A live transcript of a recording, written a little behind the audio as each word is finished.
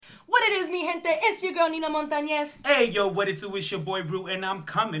mi gente? It's your girl, Nina Montañez. Hey, yo, what it do? It's your boy, Rue, and I'm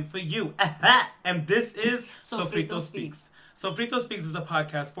coming for you. And this is Sofrito Speaks. Sofrito Speaks is a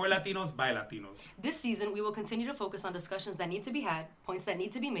podcast for Latinos by Latinos. This season, we will continue to focus on discussions that need to be had, points that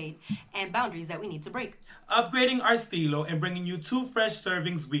need to be made, and boundaries that we need to break. Upgrading our estilo and bringing you 2 fresh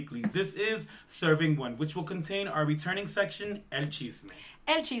servings weekly. This is Serving 1, which will contain our returning section, El Chisme.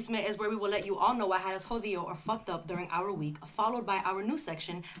 El Chisme is where we will let you all know what had us jodido or fucked up during our week, followed by our new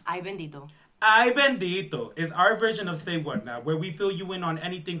section, Ay Bendito. Ay Bendito is our version of Say What Now, where we fill you in on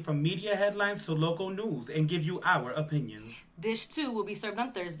anything from media headlines to local news and give you our opinions. Dish 2 will be served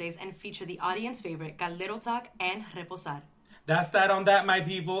on Thursdays and feature the audience favorite, Caldero Talk and Reposar. That's that on that, my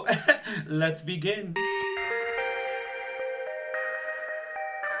people. Let's begin.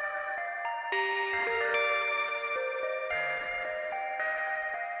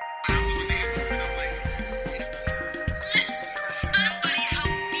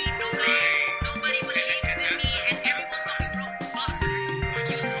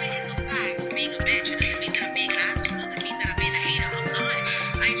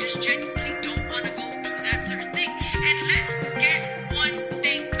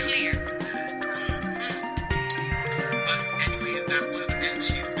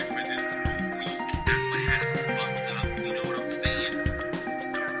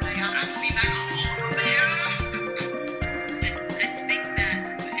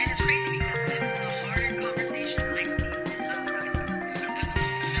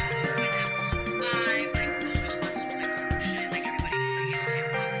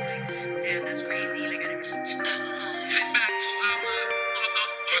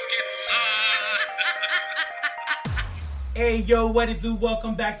 Hey, yo, what it do?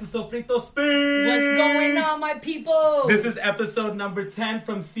 Welcome back to Sofrito Speaks. What's going on, my people? This is episode number 10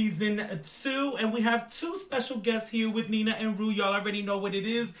 from season 2, and we have 2 special guests here with Nina and Rue. Y'all already know what it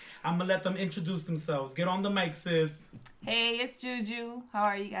is. I'm gonna let them introduce themselves. Get on the mic, sis. Hey, it's Juju. How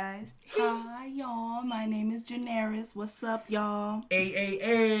are you guys? Hi, y'all. My name is Janaris. What's up, y'all?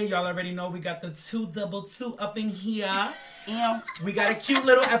 Hey. Y'all already know we got the 222 up in here. Yeah. We got a cute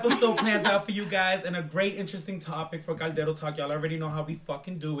little episode planned out for you guys and a great, interesting topic for Caldero Talk. Y'all already know how we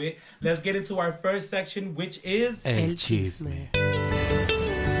fucking do it. Let's get into our first section, which is El Chisme.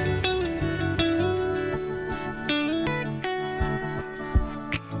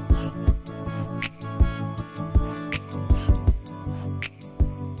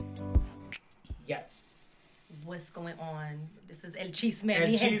 Yes. What's going on? This is El Chisme, El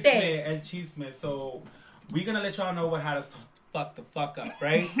mi Chisme, gente. El Chisme. So, we're going to let y'all know what had us fuck the fuck up,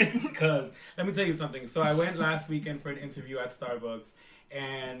 right? Because, let me tell you something. So, I went last weekend for an interview at Starbucks.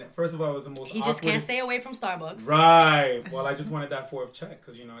 And, first of all, it was the most He just can't stay away from Starbucks. Right. Well, I just wanted that 4th check.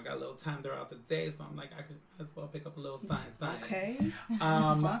 Because, I got a little time throughout the day. So, I'm like, I could as well pick up a little sign. Okay.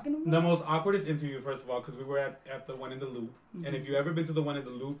 The most awkwardest interview, first of all, because we were at the one in the Loop. Mm-hmm. And if you've ever been to the one in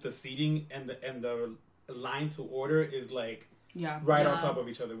the Loop, the seating and the line to order is like right on top of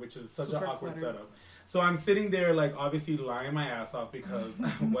each other, which is such an awkward setup. So I'm sitting there like obviously lying my ass off because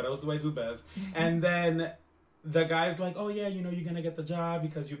what else do I do best? And then the guy's like, oh yeah, you're gonna get the job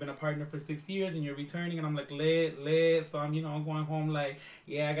because you've been a partner for 6 years and you're returning. And I'm like, lit. So I'm going home like,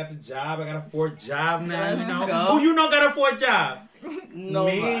 yeah, I got the job. I got a 4th job now. Who got a 4th job?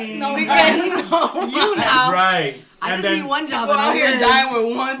 Nobody. No, you now. Right. I just need one job. People out here dying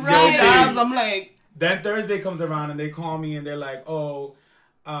with 1, 2 jobs. I'm like. Then Thursday comes around and they call me and they're like, oh,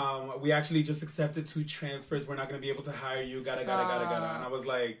 we actually just accepted 2 transfers. We're not going to be able to hire you. Gotta. And I was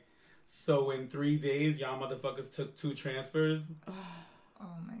like, so in 3 days, y'all motherfuckers took 2 transfers? Oh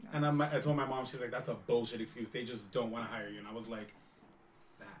my god. And I told my mom, she's like, that's a bullshit excuse. They just don't want to hire you. And I was like,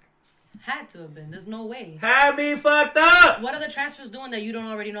 facts. Had to have been. There's no way. Had me fucked up. What are the transfers doing that you don't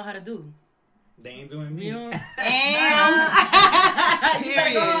already know how to do? They ain't doing me. You know?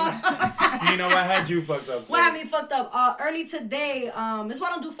 What had you fucked up? What had me fucked up? Early today, this is why I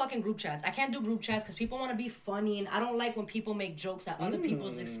don't do fucking group chats. I can't do group chats because people want to be funny, and I don't like when people make jokes at other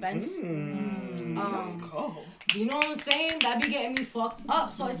people's expense. Let's go. You know what I'm saying? That be getting me fucked up.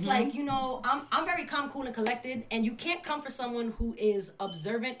 So it's like, I'm very calm, cool, and collected, and you can't come for someone who is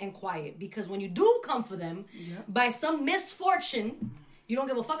observant and quiet, because when you do come for them, by some misfortune, you don't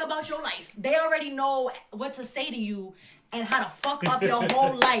give a fuck about your life. They already know what to say to you and how to fuck up your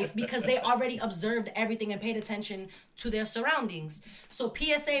whole life because they already observed everything and paid attention to their surroundings. So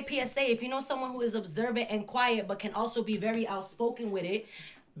PSA, if you know someone who is observant and quiet but can also be very outspoken with it,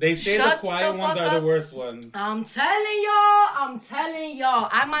 they say the quiet ones are the worst ones. I'm telling y'all.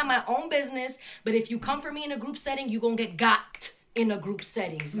 I mind my own business, but if you come for me in a group setting, you gonna get got. in a group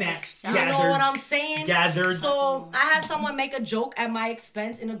setting. Snatched. You know what I'm saying? Gathered. So I had someone make a joke at my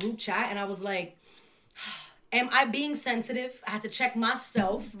expense in a group chat, and I was like, am I being sensitive? I had to check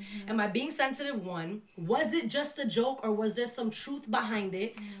myself. Am I being sensitive? One, was it just a joke or was there some truth behind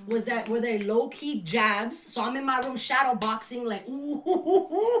it? Were they low-key jabs? So I'm in my room shadow boxing like, ooh,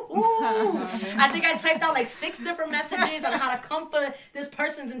 I think I typed out like 6 different messages on how to comfort this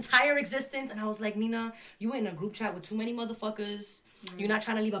person's entire existence. And I was like, Nina, you were in a group chat with too many motherfuckers. You're not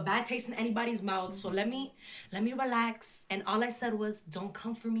trying to leave a bad taste in anybody's mouth. So let me relax. And all I said was, don't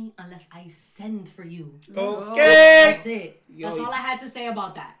come for me unless I send for you. Okay. That's it. That's all I had to say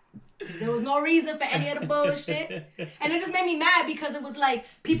about that. Because there was no reason for any of the bullshit. And it just made me mad because it was like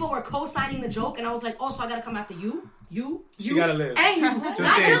people were co-signing the joke. And I was like, oh, so I got to come after you? She got a list. And you.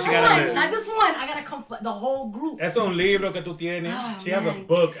 Not just one. I got to come for the whole group. Es un libro que tú tienes. She has a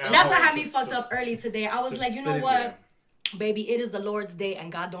book. And that's what had me fucked up early today. I was like, you know what? There. Baby, it is the Lord's day and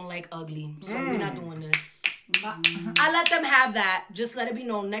God don't like ugly. So we're not doing this. I let them have that. Just let it be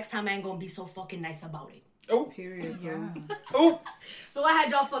known next time I ain't gonna be so fucking nice about it. Oh. Period. Yeah. Oh. So I had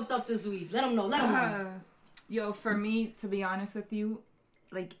y'all fucked up this week. Let them know. Yo, for me, to be honest with you,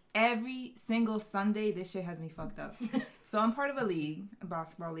 like every single Sunday, this shit has me fucked up. So I'm part of a league, a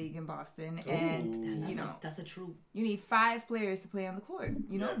basketball league in Boston, and that's a true. You need 5 players to play on the court,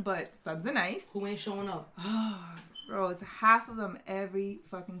 but subs are nice. Who ain't showing up? Bro, it's half of them every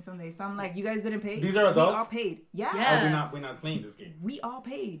fucking Sunday. So I'm like, you guys didn't pay? These are adults? We all paid. Yeah. Oh, we're not playing this game. We all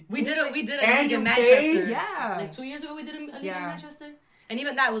paid. We did a league in Manchester. Yeah. Like 2 years ago we did a league in Manchester. And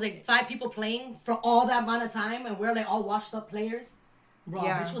even that was like 5 people playing for all that amount of time and we're like all washed up players. Bro,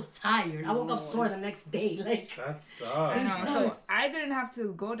 bitch was tired. I woke up sore the next day. Like that sucks. So I didn't have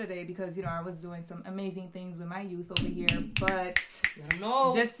to go today because I was doing some amazing things with my youth over here. But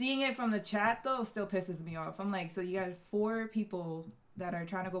just seeing it from the chat though still pisses me off. I'm like, so you got 4 people that are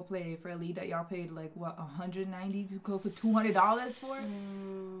trying to go play for a league that y'all paid like what $190 to close to $200 for.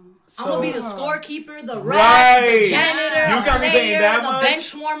 I'm gonna be the scorekeeper, the ref, the janitor, the player, the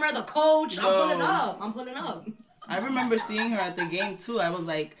bench warmer, the coach. I'm pulling up. I remember seeing her at the game too. I was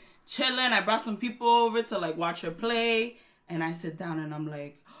like chilling. I brought some people over to like watch her play, and I sit down and I'm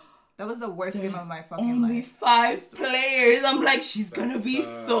like, that was the worst game of my fucking life. Only 5 players. I'm like, she's gonna be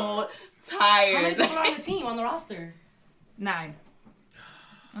so tired. How many people are on the team on the roster? 9.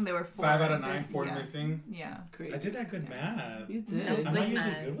 And they were 4. 5 out of 9, 4 missing. Yeah, crazy. I did that good math. You did. I'm not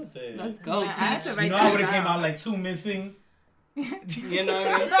usually good with it. Let's go. I would have came out like 2 missing. You know what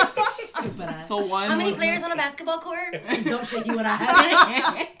I mean? Stupid ass. So one. How many players on a basketball court? Don't shake you what I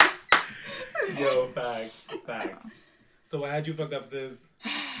have. Yo, facts. So what had you fucked up, sis?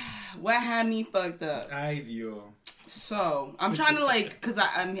 What had me fucked up? Ay, Dios. So I'm trying to like, cause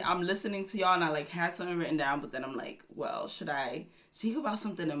I'm listening to y'all and I like had something written down, but then I'm like, well, should I speak about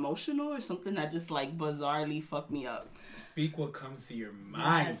something emotional or something that just like bizarrely fucked me up? Speak what comes to your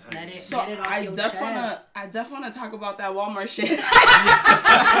mind. Yes, get it off I your definitely want to talk about that Walmart shit. Because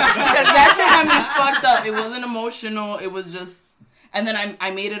that shit had me fucked up. It wasn't emotional. It was just... And then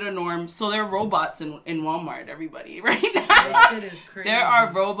I made it a norm. So there are robots in Walmart, everybody, right now. That shit is crazy. There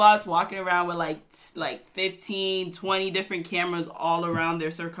are robots walking around with like 15, 20 different cameras all around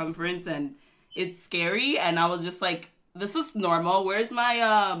their circumference. And it's scary. And I was just like... This is normal. Where's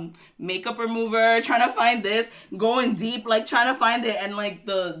my makeup remover? Trying to find this. Going deep, like trying to find it, and like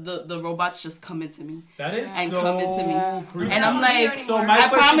the robots just come into me. That is and so come into me. creepy. And I'm like, I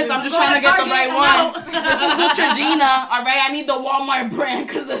promise I'm just trying to get the right one. This is Neutrogena. All right, I need the Walmart brand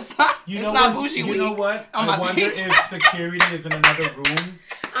because it's not bougie week. You know what? I wonder if security is in another room.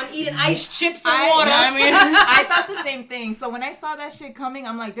 I'm eating ice chips and water. I thought the same thing. So when I saw that shit coming,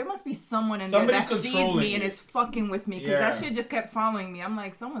 I'm like, there must be someone in there that sees me and is fucking with me. Because that shit just kept following me. I'm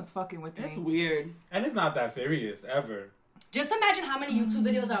like, someone's fucking with me. That's weird. And it's not that serious, ever. Just imagine how many YouTube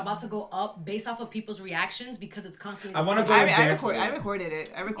videos are about to go up based off of people's reactions because it's constantly... I want to go and dance I recorded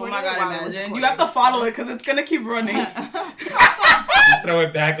it. Oh my God, imagine. You have to follow it because it's going to keep running. Just throw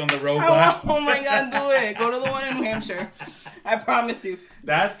it back on the robot. Oh my God, do it. Go to the one in New Hampshire. I promise you.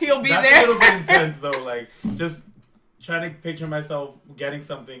 He'll be there. That's a little bit intense though. Like, just trying to picture myself getting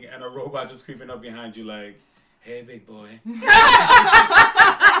something and a robot just creeping up behind you like, hey, big boy.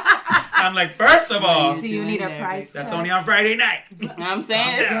 I'm like, first of all, do you need a price check? That's only on Friday night. You know what I'm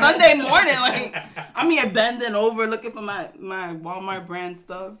saying? It's Sunday morning. Like, I'm here bending over looking for my Walmart brand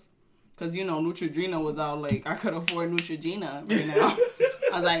stuff. Because, Neutrogena was out. Like, I could afford Neutrogena right now.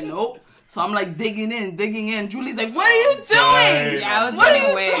 I was like, nope. So I'm like digging in. Julie's like, what are you doing? Yeah, I was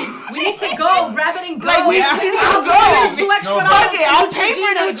getting away. We need to go. Grab it and go. Like, we need to go. $2 extra. I'll pay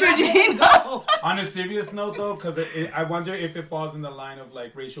for Neutrogena. On a serious note, though, because I wonder if it falls in the line of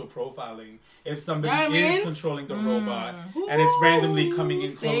like racial profiling. If somebody is controlling the robot and it's randomly coming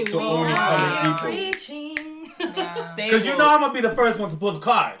in close to only colored people. Because you know I'm going to be the first one to pull the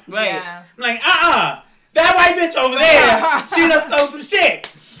card. Right. Yeah. I'm like, that white bitch over there, she done stole some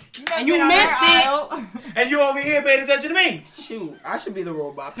shit. And you missed it. And you over here paying attention to me. Shoot, I should be the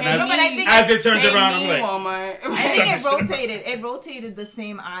robot. But I think as it turns around, I'm like, Walmart. I think it rotated. It rotated the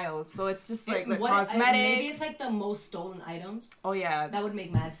same aisles, so it's just like cosmetics. Maybe it's like the most stolen items. Oh yeah, that would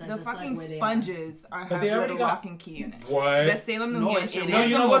make mad sense. The it's fucking like sponges are but they already got lock and key in it. What? The Salem, New Hampshire. No,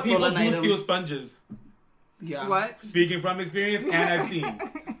 you know what? People do steal sponges. Yeah. What? Speaking from experience, and I've seen.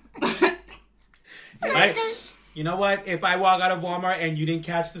 Right? You know what? If I walk out of Walmart and you didn't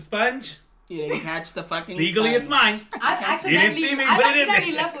catch the sponge, you didn't catch the fucking legally sponge. It's mine. I've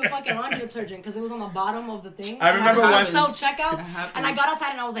accidentally left with fucking laundry detergent because it was on the bottom of the thing. I remember one self-checkout, and I got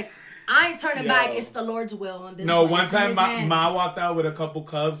outside and I was like, I ain't turning back. It's the Lord's will. And this one time Ma walked out with a couple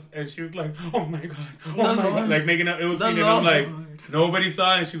cups and she was like, oh my God. Like making up, it was seen and I'm like, nobody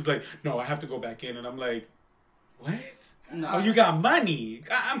saw it. And she was like, no, I have to go back in. And I'm like, what? No. Oh, you got money.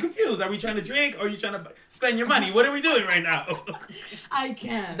 I'm confused. Are we trying to drink or are you trying to spend your money? What are we doing right now? I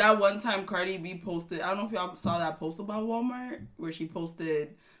can't. That one time Cardi B posted, I don't know if y'all saw that post about Walmart where she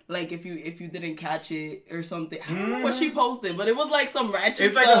posted, like, if you didn't catch it or something. I don't know what she posted, but it was like some ratchet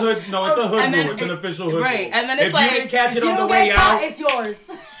It's stuff. like a hood. No, it's a hood rule. It's an official hood right. rule. And then it's if like, you didn't catch it on the way out, it's yours.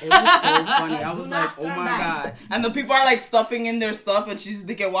 It was so funny. I was like, oh my God. And the people are like stuffing in their stuff and she's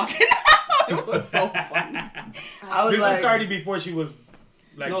thinking walking out. It was so funny. I was this was Cardi before she was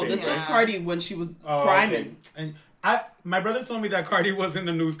like. No, this was Cardi when she was priming. Okay. And my brother told me that Cardi was in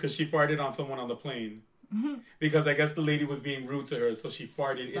the news because she farted on someone on the plane. Mm-hmm. Because I guess the lady was being rude to her, so she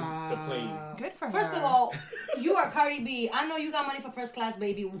farted in the plane. Good for her. First of all, you are Cardi B. I know you got money for first class,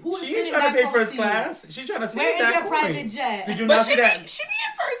 baby. Who is she trying to pay first class? She's trying to save Where that is your private jet? Did you not see that? She be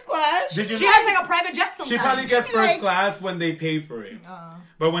in first class. She has like a private jet sometimes. She probably gets first class when they pay for it.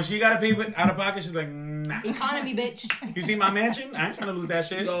 But when she got to pay out of pocket, she's like, nah. Economy, bitch. You see my mansion? I ain't trying to lose that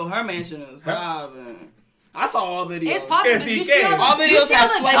shit. Yo, her mansion is popping. I saw all videos. It's popping. Yes, you see all the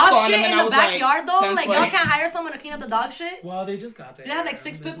dog shit in the backyard, though? Like, y'all can't hire someone to clean up the dog shit? Well, they just got that. They have like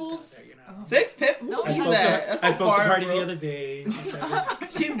 6 pit bulls? 6 pit bulls? No, I spoke to Cardi the other day. She said,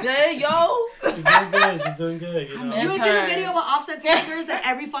 she's good, yo. She's doing good. She's doing good. You know? You see the video with Offset stickers in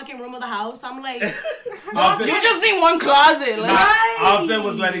every fucking room of the house? I'm like, Offset, you just need one closet. Like, Offset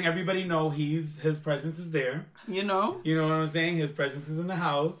was letting everybody know his presence is there. You know what I'm saying? His presence is in the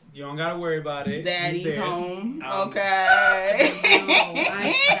house. You don't gotta worry about it. Daddy's home. Okay.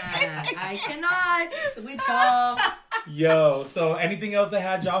 I cannot with y'all. Yo, so anything else that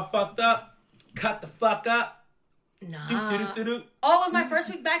had y'all fucked up? Cut the fuck up. Nah. Oh, it was my first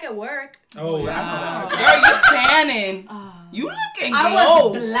week back at work. Oh, wow. Girl, you tanning. You looking glow. I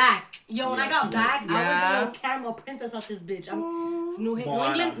was black. Yo, when I got back, I was a little caramel princess out this bitch. New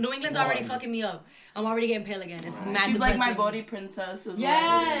England's already fucking me up. I'm already getting pale again. It's mad She's depressing. like my body princess.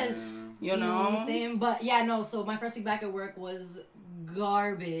 Yes. You know what I'm saying? But yeah, no, so my first week back at work was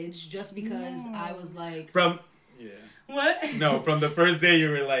garbage just because I was like... What? No, from the first day you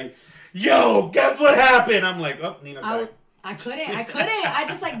were like, yo, guess what happened? I'm like, oh, Nina's back. I couldn't. I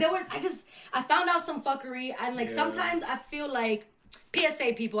just like, I found out some fuckery and like sometimes I feel like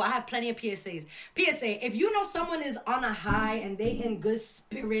PSA people, I have plenty of PSAs. PSA, if you know someone is on a high and they in good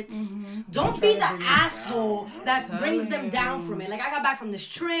spirits, don't be the asshole that brings them down from it. Like, I got back from this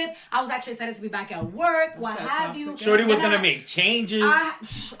trip. I was actually excited to be back at work, what have you. Shorty was going to make changes. I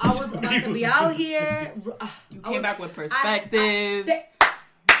was about to be out here. You came back with perspective.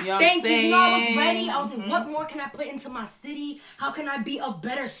 Thank you. You know, I was ready. I was like, what more can I put into my city? How can I be of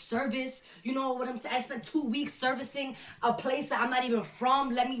better service? You know what I'm saying? I spent 2 weeks servicing a place that I'm not even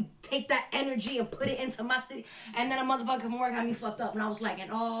from. Let me take that energy and put it into my city. And then a motherfucker from work had me fucked up. And I was like,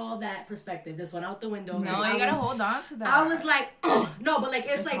 and all that perspective, this went out the window. No, you gotta hold on to that. I was like, no, but like,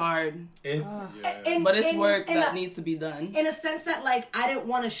 it's like hard. But it's work that needs to be done. In a sense that like, I didn't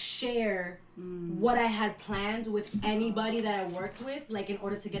want to share what I had planned with anybody that I worked with, like in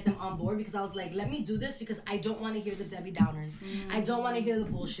order to get them on board, because I was like, let me do this because I don't want to hear the Debbie Downers. I don't want to hear the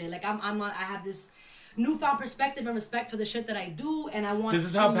bullshit. Like I have this newfound perspective and respect for the shit that I do, and I want. This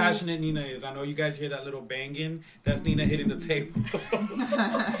is how passionate Nina is. I know you guys hear that little banging. That's Nina hitting the table.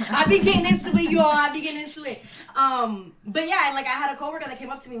 I be getting into it, y'all. I be getting into it. But yeah, like I had a coworker that came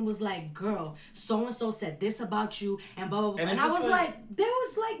up to me and was like, "Girl, so and so said this about you," and blah blah blah. And I was like, there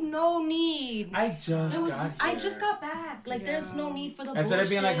was like no need. I just got back. Like there's no need for the Instead bullshit. of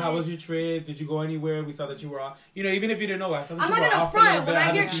being like, "How was your trip? Did you go anywhere? We saw that you were off." You know, even if you didn't know, I saw that you were off. I'm not gonna front. When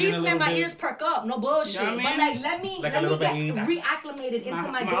I hear cheese man, my ears perk up. No bullshit. You know what I mean? But let me get reacclimated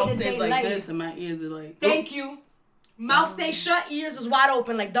into my day-to-day life. Like this, and my ears are like. Thank you. Mouth stays shut, ears is wide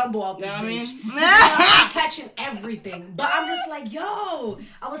open like Dumbo out this bitch. I'm catching everything. But I'm just like, yo,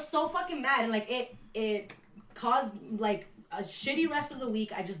 I was so fucking mad. And like it caused like a shitty rest of the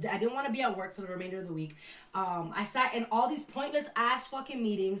week. I didn't want to be at work for the remainder of the week. I sat in all these pointless ass fucking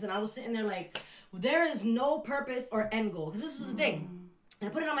meetings and I was sitting there like, there is no purpose or end goal. Because this was the thing. I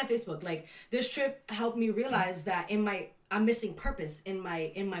put it on my Facebook. Like, this trip helped me realize that I'm missing purpose in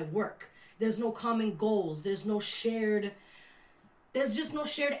my work. There's no common goals. There's just no shared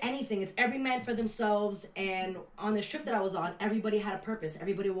anything. It's every man for themselves. And on this trip that I was on, everybody had a purpose.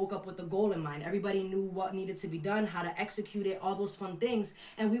 Everybody woke up with a goal in mind. Everybody knew what needed to be done, how to execute it, all those fun things.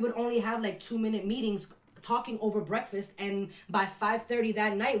 And we would only have like 2-minute meetings talking over breakfast, and by 5:30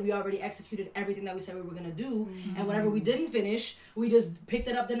 that night we already executed everything that we said we were gonna do. And whatever we didn't finish, we just picked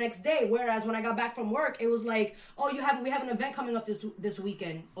it up the next day. Whereas when I got back from work, it was like, oh, we have an event coming up this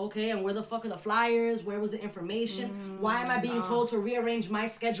weekend. Okay, and where the fuck are the flyers? Where was the information? Why am I being told to rearrange my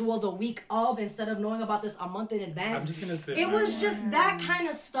schedule the week of instead of knowing about this a month in advance? I'm just gonna sit. It was just that kind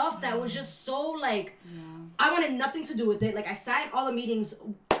of stuff that was just so like I wanted nothing to do with it. Like I sat in all the meetings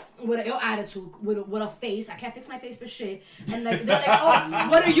with an ill attitude, with a face. I can't fix my face for shit. And like they're like, oh,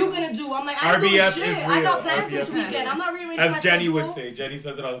 what are you gonna do? I'm like, I ain't doing shit. I got plans this weekend. I'm not rearranging my schedule. As Jenny would say. Jenny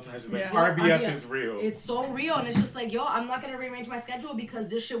says it all the time. She's like, RBF is real. It's so real. And it's just like, yo, I'm not gonna rearrange my schedule because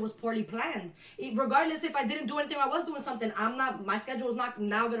this shit was poorly planned. Regardless if I didn't do anything or I was doing something, my schedule is not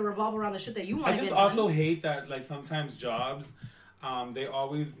now gonna revolve around the shit that you want to I just also hate that like sometimes jobs, they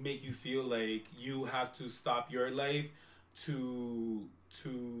always make you feel like you have to stop your life to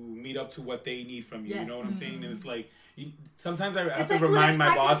meet up to what they need from you. Yes. You know what I'm saying? And it's like sometimes I have to remind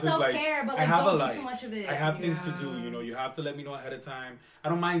my bosses like I have a life. Too much of it. I have things to do. You know, you have to let me know ahead of time. I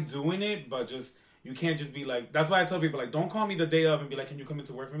don't mind doing it, but just you can't just be like. That's why I tell people like, don't call me the day of and be like, can you come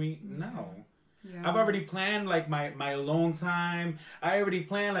into work for me? No. Yeah. I've already planned like my alone time. I already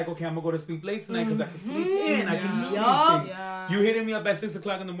planned like, okay, I'm gonna go to sleep late tonight because I can sleep in. I can do these things. Yeah. You hitting me up at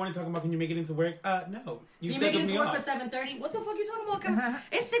 6:00 in the morning talking about can you make it into work? No. You make it into work for 7:30? What the fuck you talking about?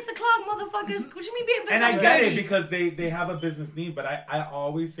 It's 6:00, motherfuckers. What you mean being for And I get it because they have a business need, but I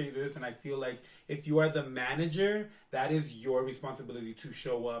always say this, and I feel like if you are the manager, that is your responsibility to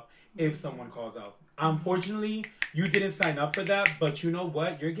show up if someone calls out. Unfortunately, you didn't sign up for that, but you know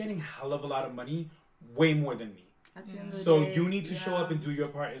what? You're getting a hell of a lot of money, way more than me. So you need to show up and do your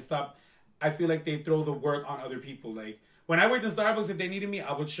part and stop. I feel like they throw the work on other people. Like, when I worked in Starbucks, if they needed me,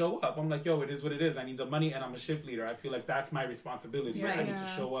 I would show up. I'm like, yo, it is what it is. I need the money and I'm a shift leader. I feel like that's my responsibility. Right, I need to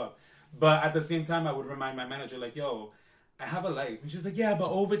show up. But at the same time, I would remind my manager, like, yo, I have a life. And she's like, yeah,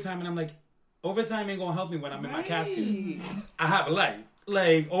 but overtime. And I'm like, overtime ain't going to help me when I'm in my casket. I have a life.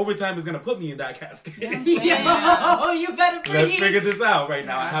 Like, overtime is going to put me in that casket. Yo, you better breathe. Let's figure this out right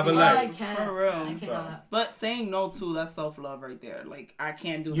now. I have a life. For real. But saying no to, that's self-love right there. Like, I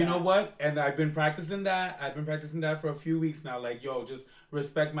can't do that. You know what? And I've been practicing that. For a few weeks now. Like, yo, just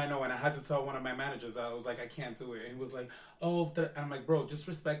respect my no. And I had to tell one of my managers that I was like, I can't do it. And he was like, oh. And I'm like, bro, just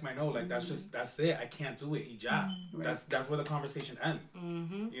respect my no. Like, that's it. I can't do it. Hijab. Right. That's where the conversation ends.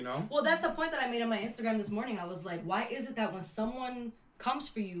 You know? Well, that's the point that I made on my Instagram this morning. I was like, why is it that when someone comes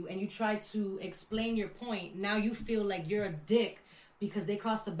for you and you try to explain your point, now you feel like you're a dick because they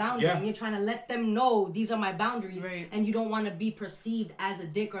crossed the boundary and you're trying to let them know these are my boundaries and you don't want to be perceived as a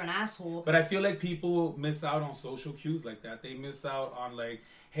dick or an asshole. But I feel like people miss out on social cues like that. They miss out on like,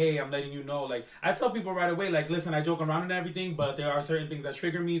 hey, I'm letting you know. Like, I tell people right away, like, listen, I joke around and everything, but there are certain things that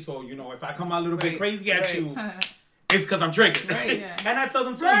trigger me. So, you know, if I come out a little bit crazy at you, it's because I'm triggered. And I tell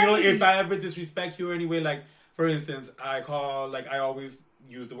them too, you know, if I ever disrespect you or anyway, like, for instance, I always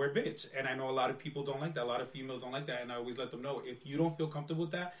use the word bitch. And I know a lot of people don't like that. A lot of females don't like that. And I always let them know, if you don't feel comfortable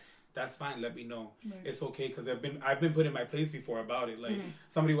with that, that's fine. Let me know. It's okay. Because I've been put in my place before about it. Like,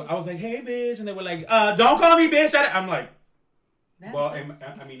 I was like, hey, bitch. And they were like, don't call me bitch. I'm like,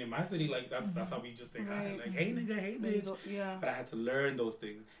 in my city, like, that's how we just say hi. Like, hey, nigga, hey, bitch. Yeah. But I had to learn those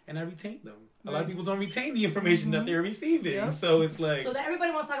things. And I retained them. A lot of people don't retain the information that they're receiving. Yeah. So it's like... So that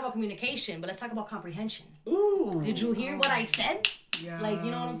everybody wants to talk about communication, but let's talk about comprehension. Ooh. Did you hear what I said? Yeah. Like,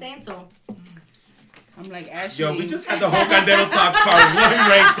 you know what I'm saying? So... I'm like, Ashley. Yo, we just had the whole Candelo Talk part 1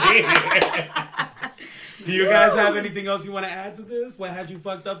 right there. Do you guys have anything else you want to add to this? What had you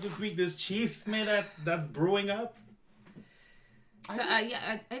fucked up this week? This chisme that's brewing up?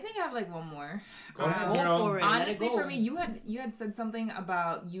 I think I have like one more. Go ahead, girl. For it. Honestly, for me, you had said something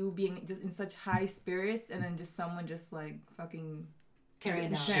about you being just in such high spirits, and then just someone just like fucking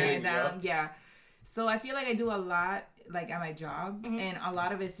tearing it down. Yeah. So I feel like I do a lot like at my job, and a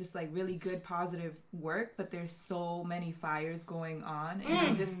lot of it's just like really good, positive work. But there's so many fires going on, and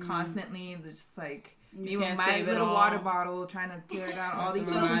I'm just constantly just like. Me with my little water bottle trying to tear down all these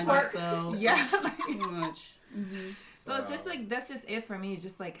little sparks. Yeah. Too much. So it's just like, that's just it for me. It's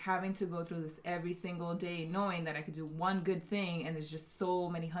just like having to go through this every single day, knowing that I could do one good thing, and there's just so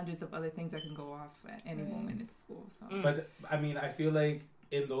many hundreds of other things that can go off at any moment at the school. So. But I mean, I feel like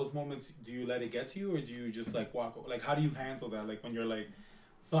in those moments, do you let it get to you, or do you just like walk? Like, how do you handle that? Like when you're like,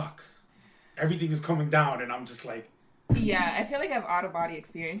 fuck, everything is coming down, and I'm just like. Yeah, I feel like I have out-of-body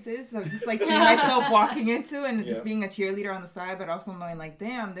experiences. So just like seeing myself walking into and just being a cheerleader on the side, but also knowing like,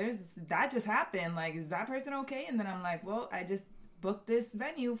 damn, that just happened. Like, is that person okay? And then I'm like, well, I just booked this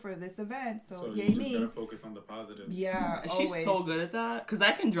venue for this event, so yay you just me. gotta focus on the positives. Yeah, she's always. so good at that because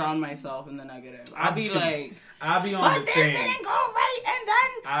I can drown myself and then I get it. I'll be on the same. Didn't go right, and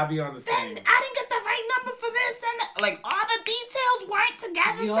then I'll be on the same. I didn't get the right number for this, and like all the details weren't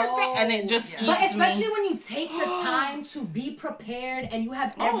together today, and it just eats But especially me. when you take the time to be prepared and you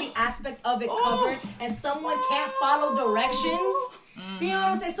have every aspect of it covered, and someone can't follow directions. You know what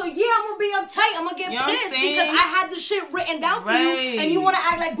I'm saying? So yeah, I'm gonna be uptight. I'm gonna get pissed because I had the shit written down for you, and you want to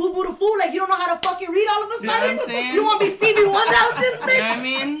act like Boo Boo the fool, like you don't know how to fucking read all of a sudden. You want to be Stevie Wonder out this bitch? You know what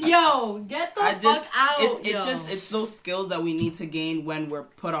I mean? Yo, get the fuck out. It's those skills that we need to gain when we're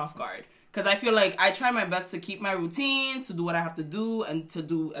put off guard. Because I feel like I try my best to keep my routines, to do what I have to do, and to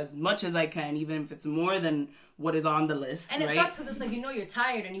do as much as I can, even if it's more than what is on the list. And it sucks because it's like, you know, you're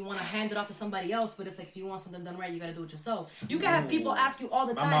tired and you want to hand it off to somebody else, but it's like if you want something done right, you got to do it yourself. You can have people ask you all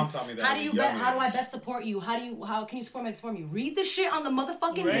the time, my mom taught me that. How do I best support you? How can you support me? Read the shit on the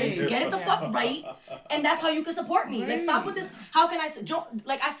motherfucking list, get it the fuck right, and that's how you can support me. Like, stop with this. How can I?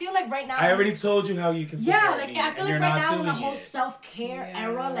 Like, I feel like right now. I already told you how you can support me. I feel like right now in the whole self-care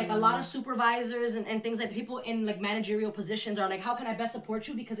era, like a lot of supervisors and things like people in like managerial positions are like, how can I best support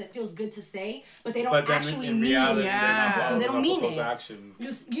you? Because it feels good to say, but they don't actually mean it. They don't mean it.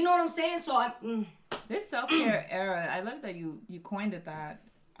 Actions. You know what I'm saying? So this self-care era, I love that you coined it that,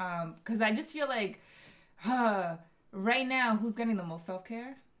 because I just feel like right now, who's getting the most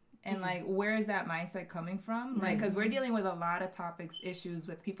self-care, and like where is that mindset coming from? Like, because we're dealing with a lot of topics, issues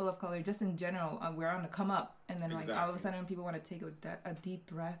with people of color, just in general. We're on the come up, and then like all of a sudden, people want to take a deep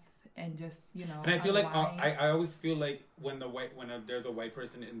breath. And just, you know, and I feel like I always feel like when there's a white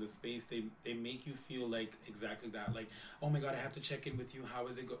person in the space, they make you feel like exactly that, like, oh my god, I have to check in with you, how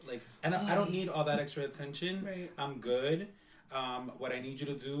is it go, like, and I don't need all that extra attention. I'm good. What I need you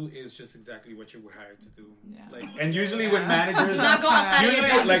to do is just exactly what you were hired to do. Like, and usually when managers, do not go outside of your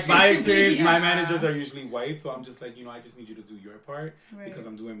job. Like my experience, my managers are usually white, so I'm just like, you know, I just need you to do your part because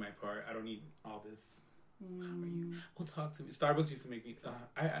I'm doing my part. I don't need all this. How are you? Well, talk to me. Starbucks used to make me.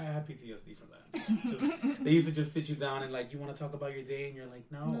 I have PTSD from that. They used to just sit you down and like, you want to talk about your day, and you're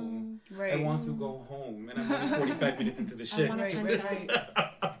like, no. I want to go home, and I'm only 45 minutes into the shit.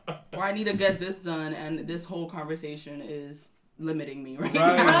 Or I need to get this done, and this whole conversation is limiting me right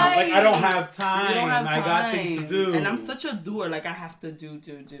now. Like, I don't have time. I got things to do, and I'm such a doer. Like, I have to do.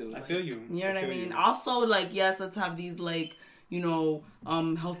 I feel you. You know what I mean? Also, like, yes, let's have these like, you know,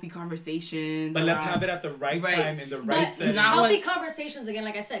 healthy conversations. But let's have it at the right time in the right setting. Healthy conversations, again,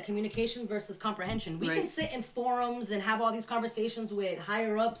 like I said, communication versus comprehension. We can sit in forums and have all these conversations with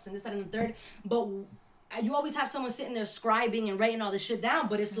higher ups and this, that, and the third, but you always have someone sitting there scribing and writing all this shit down,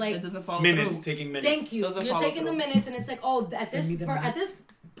 but it's like... It doesn't follow through. Taking minutes. Thank you. You're taking the minutes, and it's like, oh, at this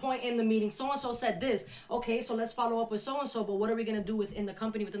point in the meeting, so-and-so said this. Okay, so let's follow up with so-and-so, but what are we going to do within the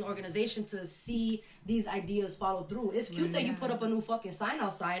company, within the organization to see these ideas follow through? It's cute that you put up a new fucking sign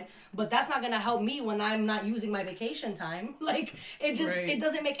outside, but that's not going to help me when I'm not using my vacation time. Like, it just, it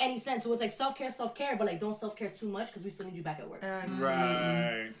doesn't make any sense. So it's like self-care, but like, don't self-care too much because we still need you back at work.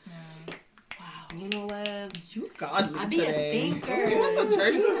 Right. Wow, you know what? You godly I be today. a thinker. You went to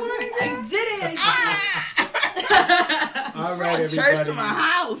church this morning? I did it. All right, everybody. Church to my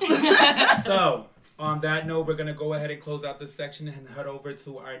house. So, on that note, we're going to go ahead and close out this section and head over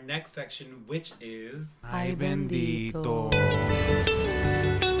to our next section, which is... Ay bendito.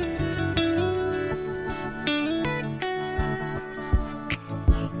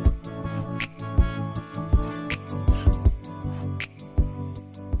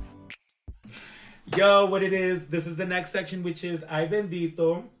 Yo, what it is? This is the next section, which is Ay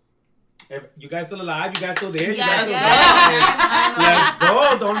Bendito. You guys still alive? You guys still there? You guys still there? Let's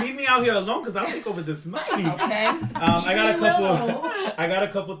go. Don't leave me out here alone because I'll take over this mic. Okay. I got a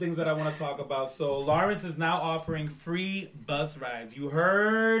couple things that I want to talk about. So Lawrence is now offering free bus rides. You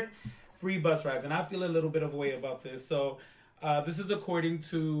heard? Free bus rides. And I feel a little bit of a way about this. So this is according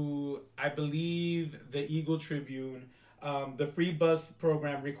to, I believe, the Eagle Tribune. The free bus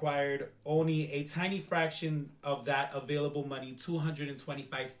program required only a tiny fraction of that available money,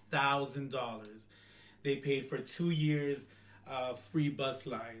 $225,000. They paid for 2 years free bus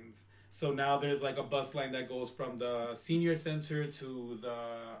lines. So now there's like a bus line that goes from the senior center to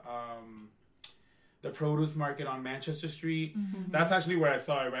the produce market on Manchester Street. Mm-hmm. That's actually where I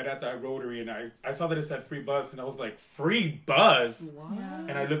saw it, right at that Rotary, and I saw that it said free bus, and I was like, free bus? What?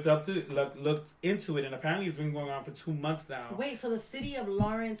 And I looked into it, and apparently it's been going on for 2 months now. Wait, so the city of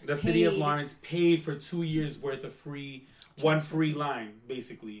Lawrence paid for 2 years worth of one free line,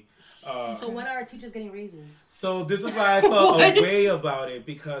 basically. So when are our teachers getting raises? So this is why I felt a way about it,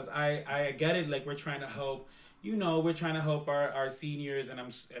 because I get it, like we're trying to help. We're trying to help our seniors, and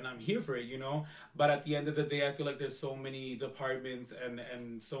I'm here for it, But at the end of the day, I feel like there's so many departments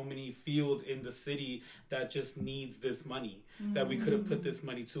and so many fields in the city that just needs this money, that we could have put this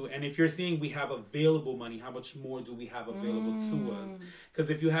money to. And if you're seeing we have available money, how much more do we have available to us? Because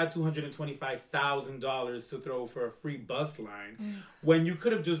if you had $225,000 to throw for a free bus line, when you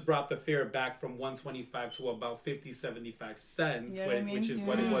could have just brought the fare back from $125 to about 50-75 cents, which is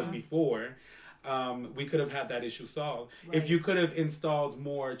what it was before. We could have had that issue solved. Right. If you could have installed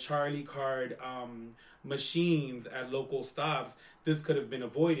more Charlie card machines at local stops, this could have been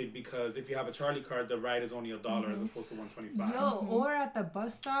avoided, because if you have a Charlie card, the ride is only $1 as opposed to $125. Or at the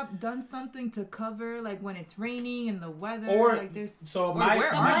bus stop, done something to cover like when it's raining and the weather. The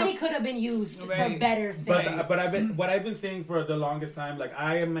money could have been used for better things. But what I've been saying for the longest time, like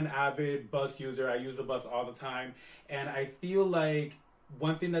I am an avid bus user. I use the bus all the time, and I feel like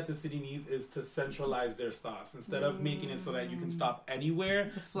one thing that the city needs is to centralize their stops. Instead of making it so that you can stop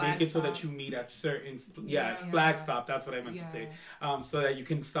anywhere, make it so that you meet at certain... flag stop. That's what I meant to say. So that you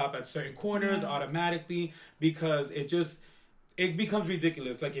can stop at certain corners automatically, because it becomes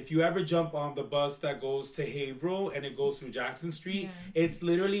ridiculous. Like if you ever jump on the bus that goes to Haverhill and it goes through Jackson Street, it's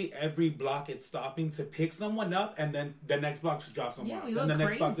literally every block it's stopping to pick someone up, and then the next block to drop someone off. Then the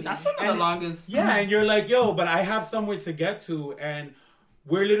next block That's one of the longest. Yeah, and you're like, yo, but I have somewhere to get to, and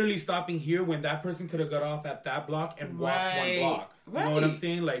we're literally stopping here when that person could have got off at that block and walked one block. You know what I'm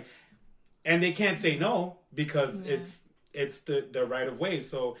saying? Like, and they can't say no because it's the right of way.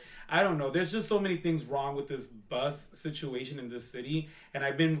 So I don't know. There's just so many things wrong with this bus situation in this city, and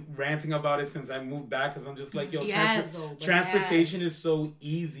I've been ranting about it since I moved back, because I'm just like, yo, transportation is so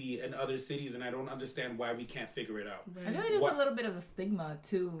easy in other cities, and I don't understand why we can't figure it out. I feel like there's a little bit of a stigma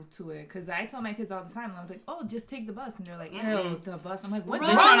to it, because I tell my kids all the time, and I was like, oh, just take the bus, and they're like, ew, the bus. I'm like, what's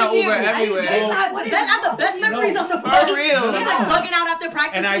wrong with you? Everywhere. I have the best memories of the bus. For real. It's like bugging out after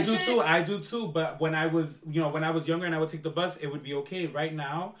practice. And I do too. But when I was younger and I would take the bus, it would be okay. Right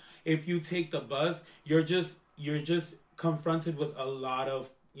now, if you take the bus, you're just confronted with a lot of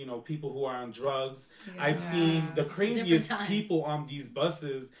people who are on drugs. I've seen the craziest people on these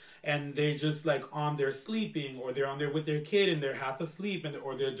buses, and they're just like on there sleeping, or they're on there with their kid and they're half asleep,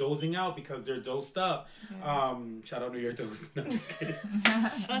 or they're dozing out because they're dosed up. Shout out New York dose. No, I'm just kidding.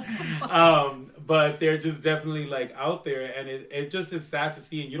 But they're just definitely like out there, and it just is sad to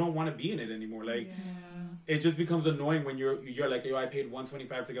see, and you don't want to be in it anymore. Like it just becomes annoying when you're like, yo, I paid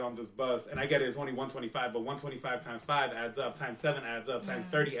 $125 to get on this bus, and I get it, it's only $125, but $125 times 5 adds up, times 7 adds up, times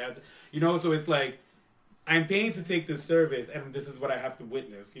 30 adds up. So it's like, I'm paying to take this service, and this is what I have to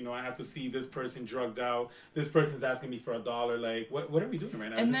witness. I have to see this person drugged out. This person's asking me for $1. Like, what are we doing right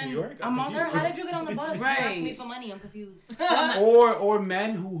now? Is this New York? How did you get on the bus? Right. Asking me for money. I'm confused. or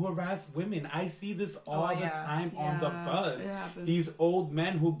men who harass women. I see this all the time on the bus. These old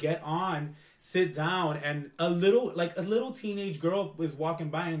men who get on, sit down, and a little teenage girl is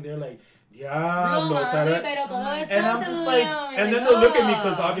walking by, and they're like, and I'm just like, and then they'll look at me,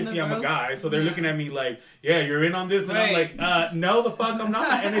 because obviously I'm a guy, so they're looking at me like, yeah, you're in on this, and I'm like, no, the fuck I'm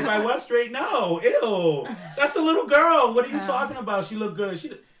not. And if I was straight, no, ew, that's a little girl. What are you talking about? She looked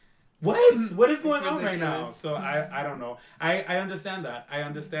good. What is going on right now? So I don't know. I understand that. I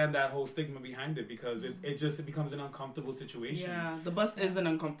understand that whole stigma behind it because it becomes an uncomfortable situation. Yeah, the bus is an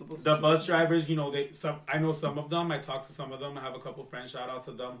uncomfortable situation. The bus drivers, you know, I know some of them. I talk to some of them. I have a couple friends, shout out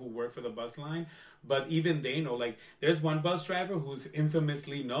to them, who work for the bus line. But even they know, like, there's one bus driver who's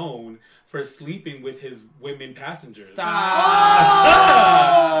infamously known for sleeping with his women passengers. Stop.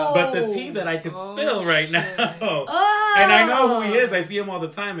 But the tea that I could spill right now. And I know who he is. I see him all the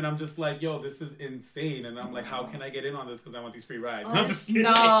time, and I'm just like, yo, this is insane. And I'm like, how can I get in on this? Because I want these free rides. I'm just kidding.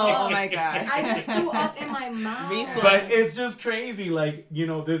 No, oh my God. I just threw up in my mouth. But it's just crazy. Like, you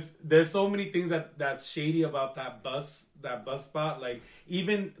know, there's so many things that's shady about that bus spot. Like,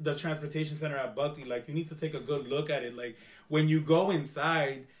 even the transportation center at Buckley, like, you need to take a good look at it. Like, when you go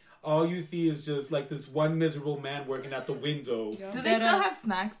inside, all you see is just like this one miserable man working at the window. Yeah. Do they still have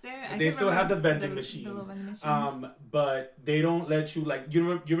snacks there? They still have the vending machines. But they don't let you, like,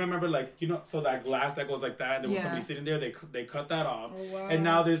 you remember, like, you know, so that glass that goes like that, and there was somebody sitting there, they cut that off. Oh, wow. And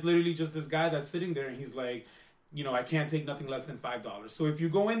now there's literally just this guy that's sitting there, and he's like, you know, I can't take nothing less than $5. So if you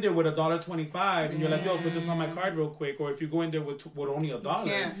go in there with $1.25 and you're like, yo, put this on my card real quick, or if you go in there with only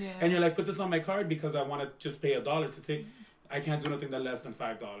 $1 and you're like, put this on my card because I want to just pay $1 to take, I can't do nothing that less than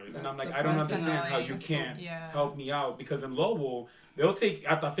 $5. And I'm like, I don't understand how you can't help me out, because in Lowell, they'll take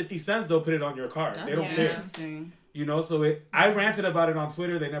at the 50 cents, they'll put it on your card. They don't care. You know, so I ranted about it on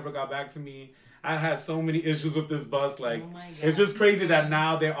Twitter. They never got back to me. I had so many issues with this bus. Like, it's just crazy that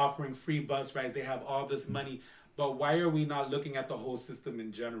now they're offering free bus rides. They have all this money. But why are we not looking at the whole system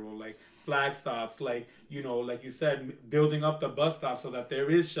in general? Like, flag stops, like, you know, like you said, building up the bus stop so that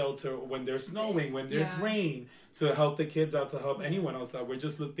there is shelter when there's snowing, when there's rain, to help the kids out, to help anyone else out. We're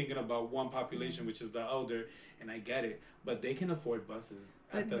just thinking about one population, which is the elder, and I get it. But they can afford buses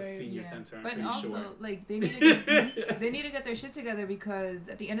at the senior center, I'm pretty sure. But also, like, they need to get their shit together, because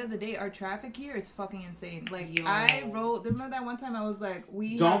at the end of the day, our traffic here is fucking insane. Like, remember that one time I was like,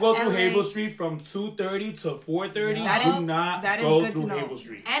 don't go through Havel Street from 2:30 to 4:30. Do not go through Havel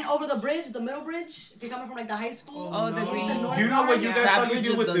Street. And over the bridge, the middle bridge, if you're coming from, like, the high school. The green. You know what you guys probably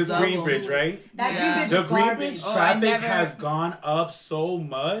do with this green bridge, right? That green bridge is garbage. The green bridge traffic has gone up so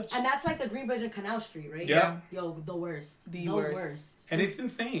much. And that's like the green bridge in Canal Street, right? Yeah. Yo, the worst. The worst. And it's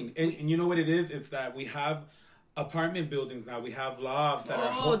insane. And you know what it is? It's that we have apartment buildings now. We have lofts that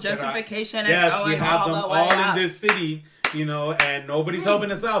are gentrification. Yes, we have them all in this city, you know, and nobody's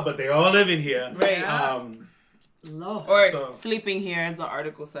helping us out, but they all live in here. Right. Sleeping here, as the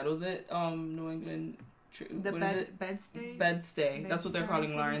article said. Was it New England? Bed stay. That's what they're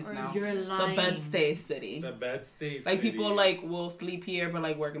calling Lawrence now. You're lying. The bed stay city. The bed stay city. Like, people, like, will sleep here, but,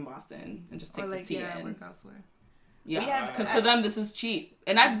 like, work in Boston and just take the TN. Yeah, work elsewhere. Yeah, because to them this is cheap.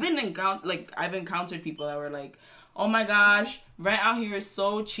 And I've encountered people that were like, oh my gosh, rent out here is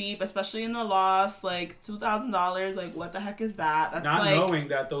so cheap, especially in the lofts, like $2,000. Like, what the heck is that? That's not knowing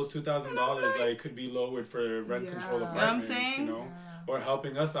that those $2,000 like could be lowered for rent control apartments. You know what I'm saying? You know, or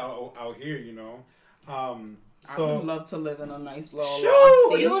helping us out here. You know. So I would love to live in a nice little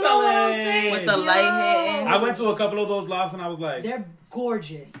loft. You know what I'm saying? With the light hitting. I went to a couple of those lofts and I was like, they're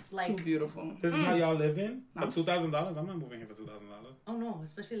gorgeous. Like, too beautiful. This is how y'all live in? For $2,000? I'm not moving here for $2,000. Oh no,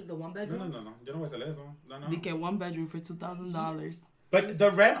 especially the one bedroom. No. You know what's the They get one bedroom for $2,000. But the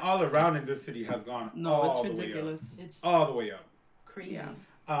rent all around in this city has gone all it's ridiculous. It's all the way up. Crazy.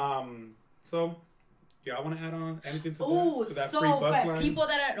 Yeah. So I want to add on anything to that free bus line. People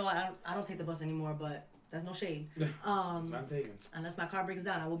that are I don't take the bus anymore, but that's no shade. Not taken. Unless my car breaks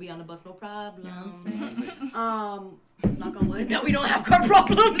down, I will be on the bus, no problem. You know what I'm saying? Knock on wood that we don't have car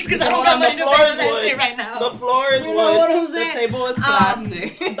problems, because I don't got money to pay that shit right now. The floor is wood. You know what I'm saying? The table is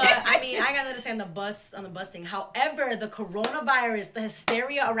plastic. But I mean, I gotta understand the bus thing. However, the coronavirus, the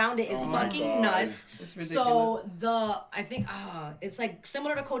hysteria around it is fucking nuts. It's ridiculous. So I think it's like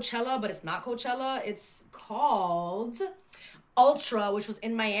similar to Coachella, but it's not Coachella. It's called Ultra, which was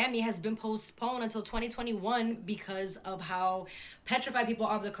in Miami, has been postponed until 2021 because of how petrified people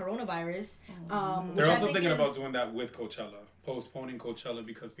are of the coronavirus. They're also thinking about doing that with Coachella, postponing Coachella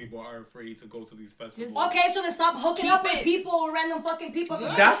because people are afraid to go to these festivals. Okay, so then stop hooking up with people, random fucking people.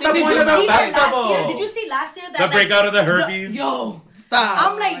 That's the point of the festival. Did you see last year that the breakout of the herpes?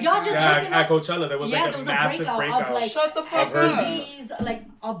 Stop! I'm like, y'all just hooking at up. Coachella. There was like a massive breakout of, like, shut the fuck up. Like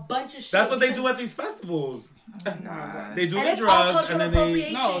a bunch of shit. That's what they do at these festivals. They do the drugs and then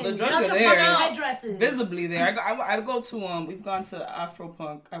the drugs are there. Visibly there. I go to we've gone to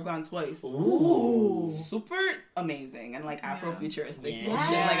Afropunk. I've gone twice. Ooh, super amazing and like Afrofuturistic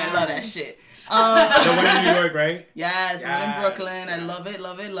bullshit. Like, I love that shit. The one in New York, right? Yes, one in Brooklyn. I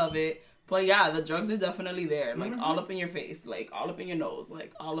love it. But yeah, the drugs are definitely there. Like, all up in your face. Like, all up in your nose.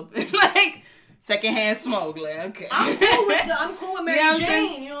 Like, all up in, like, secondhand smoke. Like, okay. I'm cool with Mary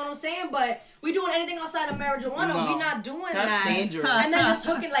Jane. You know what I'm saying? But we doing anything outside of marijuana. No, we not doing that. That's dangerous. And then just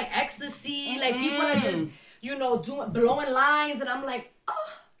hooking, like, ecstasy. Like, people are just, you know, blowing lines. And I'm like,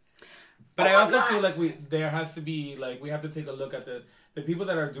 oh. But I also feel like there has to be, like, we have to take a look at the people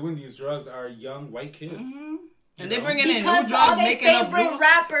that are doing these drugs are young white kids. Mm-hmm. And they're bringing in new drugs, all their making up favorite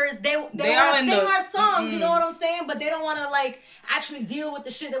rappers, they want to sing our songs, you know what I'm saying? But they don't want to, like, actually deal with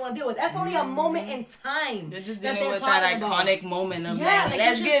the shit they want to deal with. That's only a moment in time. They're just dealing with that iconic moment of, like,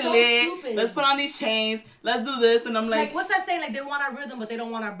 let's get lit, stupid. Let's put on these chains, let's do this, and I'm like, what's that saying? Like, they want our rhythm, but they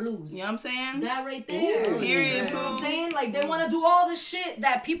don't want our blues. You know what I'm saying? That right there. Period. You know what I'm saying? Like, they want to do all the shit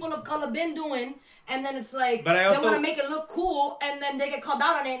that people of color been doing. And then it's like, they want to make it look cool, and then they get called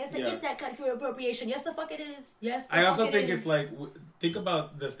out on it, and it's like, it's that cultural appropriation. Yes, the fuck it is. Yes, the fuck it is. I also think it's like, think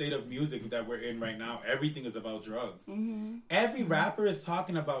about the state of music that we're in right now. Everything is about drugs. Mm-hmm. Every rapper is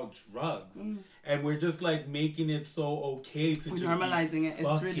talking about drugs. Mm-hmm. And we're just, like, making it so okay to just normalizing it.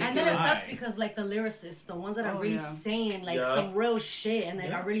 It's ridiculous. And then it sucks because, like, the lyricists, the ones that are really saying, like, some real shit, and,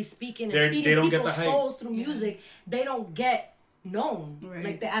 like, are really speaking and feeding people's souls through music, they don't get known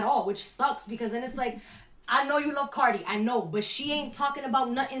like that at all, which sucks because then it's like, I know you love Cardi, I know, but she ain't talking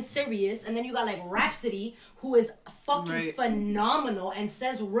about nothing serious. And then you got like Rhapsody, who is fucking phenomenal and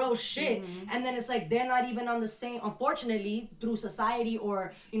says real shit, and then it's like they're not even on the same, unfortunately, through society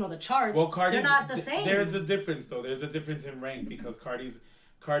or, you know, the charts. Well, Cardi's, they're not the same. There's a difference though. There's a difference in rank because Cardi's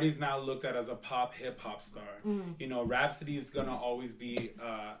now looked at as a pop hip hop star. You know, Rhapsody's gonna always be,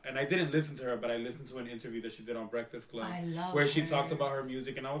 and I didn't listen to her, but I listened to an interview that she did on Breakfast Club, where she talked about her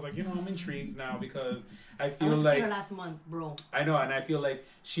music, and I was like, you know, I'm intrigued now because I feel like see her last month, bro. I know, and I feel like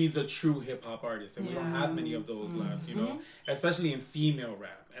she's a true hip hop artist, and we don't have many of those left, you know, especially in female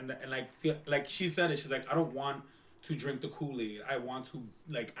rap, and like feel like she said it, she's like, I don't want to drink the Kool-Aid. I want to,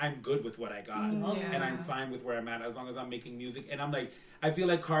 like, I'm good with what I got, and I'm fine with where I'm at as long as I'm making music. And I'm like, I feel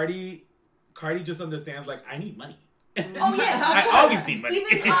like Cardi just understands, like, I need money. Oh yeah, I always need money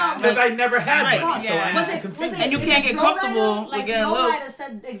because I never had money. So I need to continue. And you can't get comfortable with getting low. Flo Rida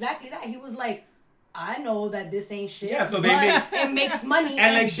said exactly that. He was like, I know that this ain't shit. Yeah, so it makes money,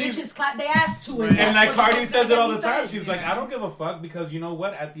 and like bitches clap their ass to it. And like Cardi says it all the time. She's like, I don't give a fuck because you know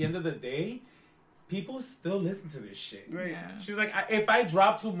what? At the end of the day, people still listen to this shit. Right. Yeah. She's like, if I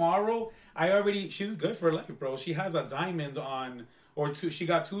drop tomorrow, she's good for life, bro. She has a diamond on, or two. She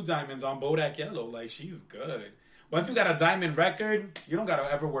got 2 diamonds on Bodak Yellow. Like, she's good. Once you got a diamond record, you don't gotta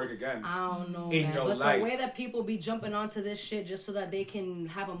ever work again. I don't know, in your life. The way that people be jumping onto this shit just so that they can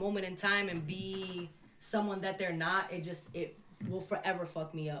have a moment in time and be someone that they're not, it will forever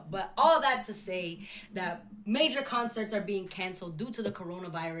fuck me up. But all that to say that major concerts are being canceled due to the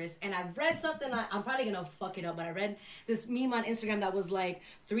coronavirus. And I've read something, I'm probably gonna fuck it up, but I read this meme on Instagram that was like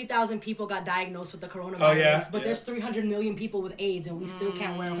 3,000 people got diagnosed with the coronavirus, but there's 300 million people with AIDS and we still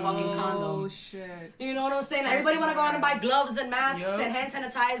can't wear a fucking condom. Oh shit. You know what I'm saying? Everybody wanna go out and buy gloves and masks and hand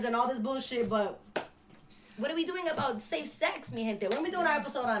sanitizer and all this bullshit, but what are we doing about safe sex, mi gente? When are we doing our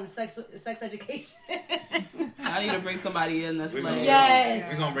episode on sex education? I need to bring somebody in that's like... Yes.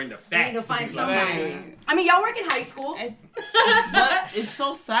 We're going to bring the facts. We need to find somebody. I mean, y'all work in high school. But it's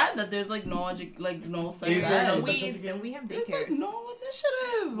so sad that there's like no sex ed. We have daycares. Like no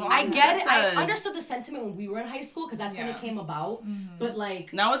initiative. I get it. I understood the sentiment when we were in high school because that's when it came about. But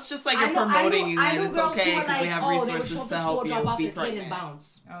like... Now it's just like you're promoting and it's okay because we have resources to help you drop off be their kid and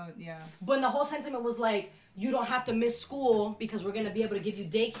bounce. Oh, yeah. When the whole sentiment was like, you don't have to miss school because we're going to be able to give you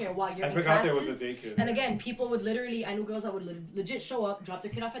daycare while you're in classes. I forgot there was a daycare. And again, people would literally, I knew girls that would legit show up, drop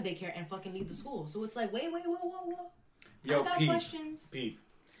their kid off at daycare, and fucking leave the school. So it's like, wait, whoa. Yo, I got questions. Pete,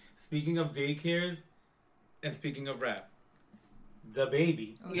 speaking of daycares and speaking of rap,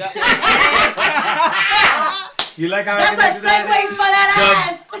 DaBaby. Yeah. You like how that's a segue for that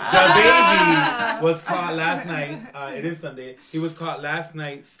ass. DaBaby was caught last night. It is Sunday. He was caught last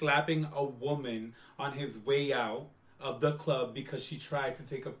night slapping a woman on his way out of the club because she tried to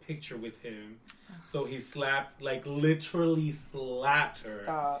take a picture with him. So he literally slapped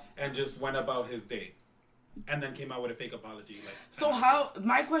her and just went about his day. And then came out with a fake apology.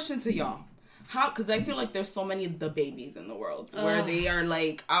 My question to y'all. Because I feel like there's so many DaBabies in the world where they are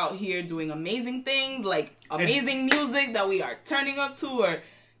like out here doing amazing things, like amazing music that we are turning up to, or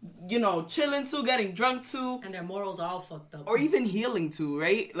you know, chilling to, getting drunk to, and their morals are all fucked up, or even healing to,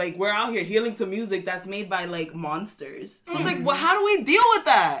 right? Like we're out here healing to music that's made by like monsters. So it's like, well, how do we deal with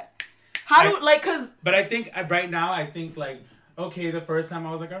that? But I think right now, okay, the first time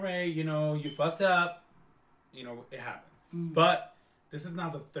I was like, all right, you know, you fucked up, you know, it happens, but this is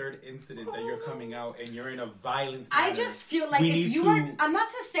not the third incident that you're coming out and you're in a violent manner. I just feel like if you are... I'm not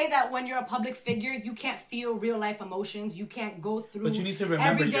to say that when you're a public figure, you can't feel real life emotions. You can't go through but you need to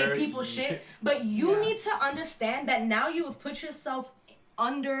remember everyday people shit. But you need to understand that now you have put yourself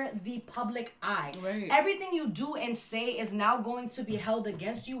under the public eye. Right. Everything you do and say is now going to be held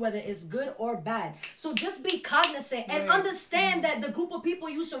against you, whether it's good or bad. So just be cognizant and understand that the group of people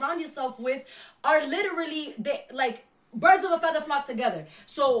you surround yourself with are literally birds of a feather flock together.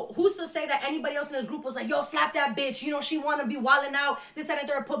 So who's to say that anybody else in this group was like, yo, slap that bitch, you know, she want to be wilding out, this and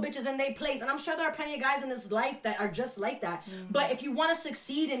that, put bitches in their place. And I'm sure there are plenty of guys in this life that are just like that. But if you want to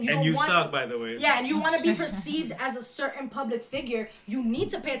succeed and you don't want suck, by the way. Yeah, and you want to be perceived as a certain public figure, you need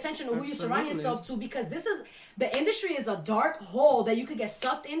to pay attention to who you surround yourself to, because the industry is a dark hole that you could get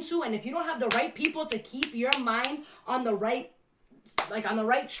sucked into, and if you don't have the right people to keep your mind on the right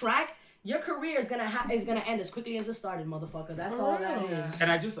track, your career is gonna end as quickly as it started, motherfucker. That's all that is.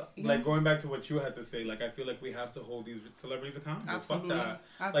 And I just going back to what you had to say. Like, I feel like we have to hold these celebrities accountable. Fuck that.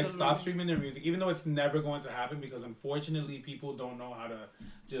 Absolutely. Like, stop streaming their music, even though it's never going to happen, because unfortunately people don't know how to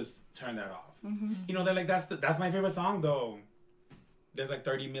just turn that off. You know, they're like, that's my favorite song though. There's like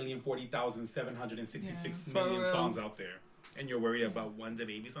 30,040,766 million songs out there. And you're worried about one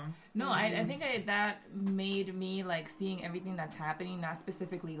DaBaby song? No, I think that made me like seeing everything that's happening, not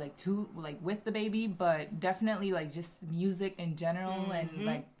specifically like with DaBaby, but definitely like just music in general and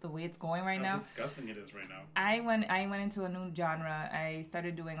like the way it's going right now. How disgusting it is right now. I went into a new genre. I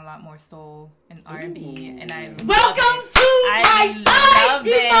started doing a lot more soul and R&B, and I welcome to my side,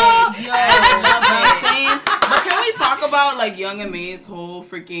 people. I love it. But can we talk about like Young M.A's whole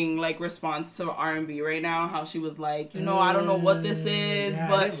freaking like response to R&B right now? How she was like, you know, I don't know what this is,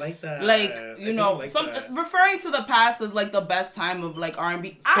 but I didn't like that. Like, you know, referring to the past as like the best time of like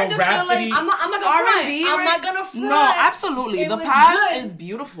R&B. I just Rhapsody, feel like I'm not gonna R&B. I'm not gonna front. No, absolutely. The past is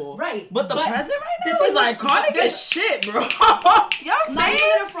beautiful, right? But the present right now is iconic as shit, bro. Y'all saying? Not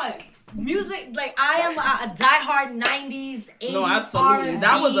even front. Music, like, I am a diehard 90s, 80s No, absolutely. R&B.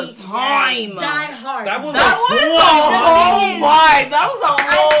 That was a time. Diehard. That was a whole vibe. That was a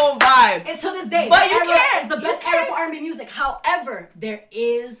whole vibe. And to this day, but you can't. It's the best era for R&B music. However, there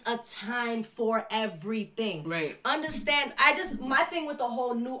is a time for everything. Right. Understand, my thing with the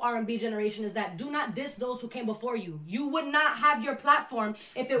whole new R&B generation is that do not diss those who came before you. You would not have your platform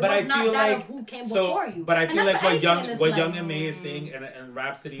if it was not that of who came before you. But I feel like what Young M.A is saying and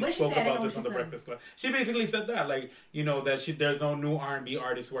Rhapsody spoke about this on the Breakfast Club. She basically said that, like, you know, that there's no new R&B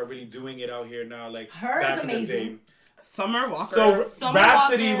artists who are really doing it out here now. Like, her is amazing. Summer Walker. So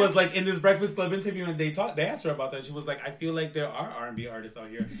Rhapsody was like in this Breakfast Club interview, and they asked her about that. She was like, I feel like there are R&B artists out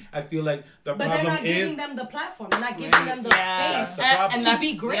here. I feel like the problem is, they're not giving them the platform. They're not giving them the space to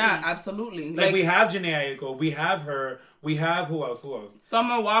be great. Yeah, absolutely. Like we have Jhené Aiko, we have her, we have who else?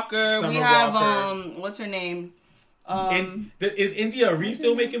 Summer Walker. We have what's her name? Is India Arie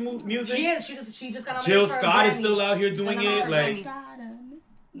still making music? She is. She just got on. Jill Scott is still out here doing it. Like,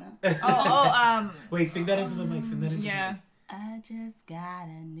 wait, sing that into the mic. Sing that into the mic. I just got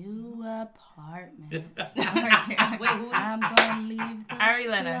a new apartment. Wait, who? I'm gonna leave. Ari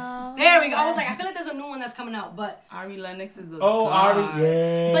Lennox. There we go. I was like, I feel like there's a new one that's coming out, but Ari Lennox is Ari,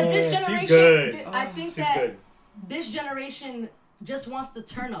 yeah. But this generation, I think that this generation just wants to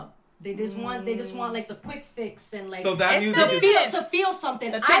turn up. They just want like the quick fix and like so that music to feel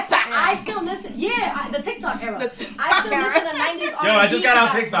something. I still listen. Yeah, the TikTok era. I still listen to 90s R&B. Yo, I just got on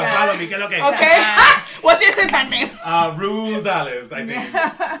TikTok. Follow me. Okay. What's your TikTok name? Ruzales, I think.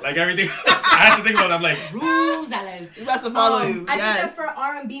 Like everything else, I have to think about it. I'm like Ruzales. You got to follow you. I think that for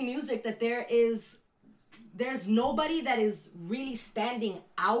R&B music that there's nobody that is really standing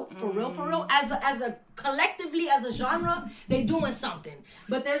out for real. As a collectively as a genre, they doing something.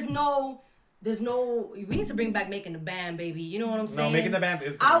 But there's no. We need to bring back Making the Band, baby. You know what I'm saying? No, Making the Band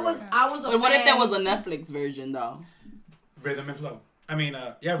is. I was a fan. What if there was a Netflix version though? Rhythm and Flow. I mean,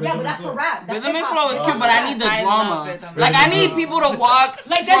 Rhythm but that's for rap. That's Rhythm and Flow is cute, but I need the drama. Like, I need people to walk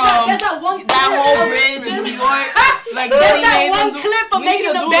like there's that one that whole bridge in New York. Like, there's that one clip of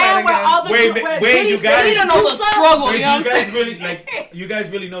Making the Band where all the wait, you guys, we don't know the struggle. You guys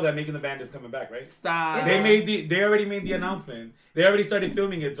really know that Making the Band is coming back, right? Stop. They already made the announcement. They already started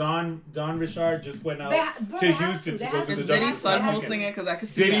filming it. Don Richard just went out to Houston to go to the Diddy's son hosting it because I could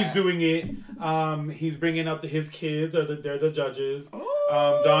see Diddy's doing it. He's bringing out his kids. They're the judges.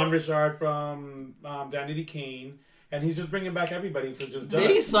 Don Richard from Danity Kane, and he's just bringing back everybody to just judge.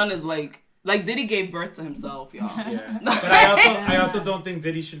 Diddy's son is like Diddy gave birth to himself, y'all. Yeah. But I also don't think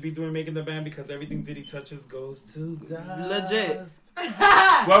Diddy should be doing Making the Band because everything Diddy touches goes to dust. Legit.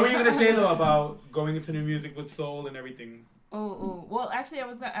 What were you gonna say though about going into new music with soul and everything? Well, actually,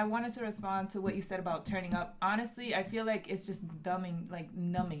 I wanted to respond to what you said about turning up. Honestly, I feel like it's just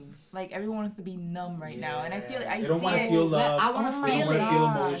numbing. Like everyone wants to be numb right now, and I feel they don't want to feel love. I want to feel it.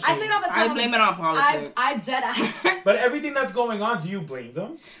 I say it all the time. I blame it on politics. I dead. But everything that's going on, do you blame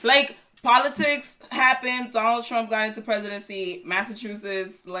them? Like politics happened. Donald Trump got into presidency.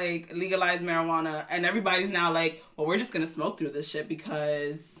 Massachusetts legalized marijuana, and everybody's now like, well, we're just gonna smoke through this shit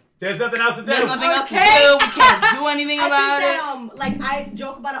because. There's nothing else to do. There's nothing else to do. We can't do anything about it. I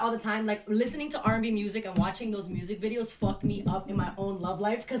joke about it all the time. Like, listening to R&B music and watching those music videos fucked me up in my own love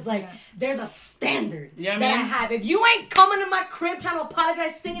life. Because, there's a standard that I have. If you ain't coming to my crib trying to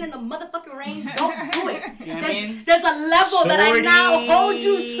apologize singing in the motherfucking rain, don't do it. There's a level that I now hold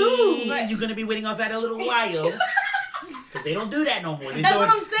you to. But you're going to be waiting outside a little while. Because they don't do that no more. That's what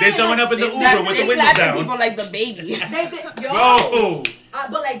I'm saying. They're showing up in the Uber with the windows down. People like the baby. Yo.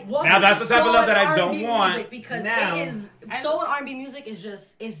 But now that's the type of love that I don't want. Because it is soul and R&B music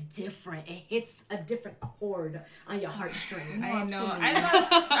is different. It hits a different chord on your heartstrings. I know.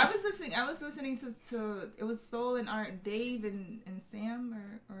 I was listening to it was Soul and Art, Dave and Sam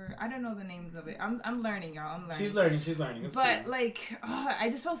or I don't know the names of it. I'm learning, y'all. I'm learning. She's learning. It's but cool. I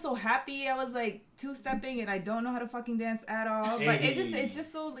just felt so happy. I was two-stepping and I don't know how to fucking dance at all. But it's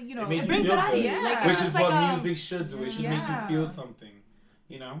just so it brings it out of you. Yeah. Which is what music should do. It should make you feel something.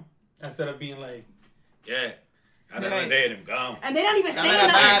 Instead of being like, yeah, I done my day and I'm gone. And they don't even say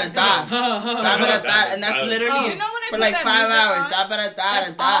nothing. And that's literally for 5 hours.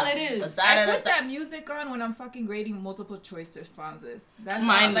 That's all it is. I put that music on when I'm fucking grading multiple choice responses. That's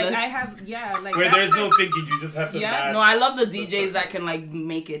mindless. I have, where there's no thinking, you just have to match. No, I love the DJs that can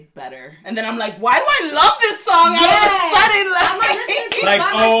make it better. And then I'm like, why do I love this song all of a sudden? I'm listening to it by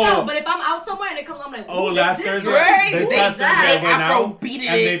myself. But if I'm out somewhere and it comes, I'm like, last Thursday I went out and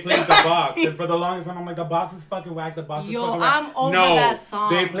they played the box. And for the longest time, I'm like, the box is fucking whack. The box is fucking whack. I'm over that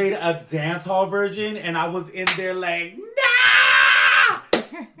song. They played a dance hall version, and I was in there like, nah!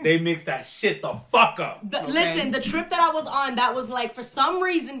 They mixed that shit the fuck up. Listen, the trip that I was on, that was for some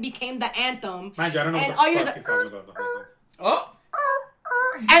reason became the anthem. Mind you, I don't know what the fuck he's talking about the whole song.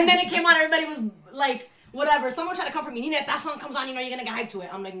 And then it came on, everybody was like, whatever. Someone tried to comfort me. Nina, if that song comes on, you're gonna get hyped to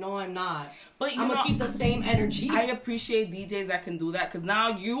it. I'm like, no, I'm not. But I'm gonna keep the same energy. I appreciate DJs that can do that because now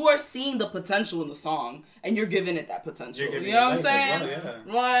you are seeing the potential in the song and you're giving it that potential. You know what I'm saying?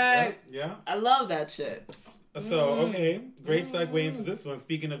 Well, yeah. I love that shit. So, okay, great segue into this one.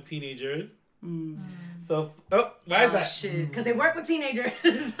 Speaking of teenagers. So, why is that? Shit, because they work with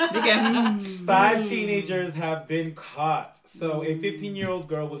teenagers. 5 teenagers have been caught. So, a 15-year-old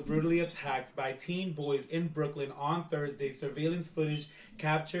girl was brutally attacked by teen boys in Brooklyn on Thursday. Surveillance footage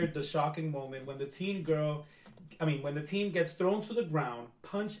captured the shocking moment when the teen gets thrown to the ground,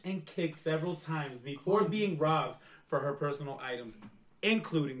 punched and kicked several times before being robbed for her personal items,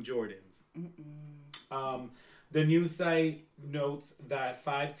 including Jordans. The news site notes that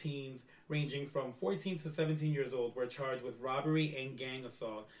 5 teens ranging from 14 to 17 years old were charged with robbery and gang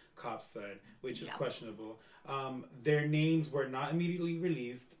assault, cops said, which is questionable. Their names were not immediately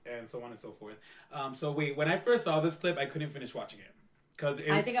released, and so on and so forth. When I first saw this clip, I couldn't finish watching it. Because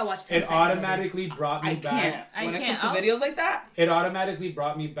I think I watched it automatically brought me back. When it comes to videos like that, it automatically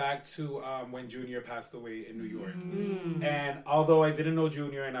brought me back to when Junior passed away in New York. And although I didn't know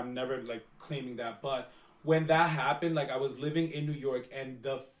Junior, and I'm never claiming that, but when that happened, I was living in New York, and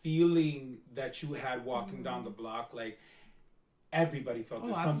the feeling that you had walking down the block, everybody felt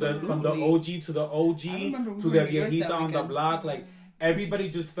it. From the OG to the OG to the viejita on the block, everybody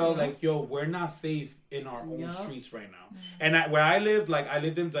just felt we're not safe in our own streets right now. And where I lived, I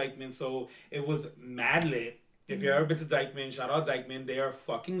lived in Dyckman, so it was mad lit. If you've ever been to Dyckman, shout out Dyckman, they are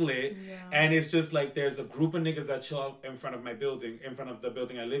fucking lit. Yeah. And it's just there's a group of niggas that chill in front of my building, in front of the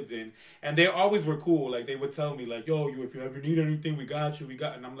building I lived in. And they always were cool. They would tell me, yo, if you ever need anything, we got you,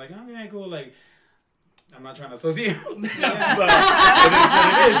 And I'm like, okay, cool. I'm not trying to associate, but it is what it is.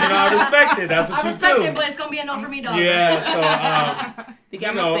 I respect it. That's what you do. I respect it, but it's gonna be a no for me, dog. Yeah. So,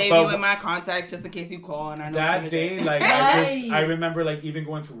 I'm gonna save you in my contacts just in case you call. And I know that day, I remember even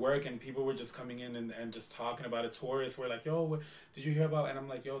going to work and people were just coming in and just talking about it. Tourists were like, "Yo, what did you hear about?" And I'm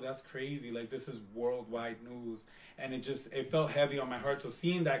like, "Yo, that's crazy. This is worldwide news." And it felt heavy on my heart. So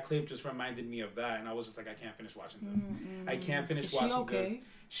seeing that clip just reminded me of that, and I was just like, I can't finish watching this. I can't finish watching this.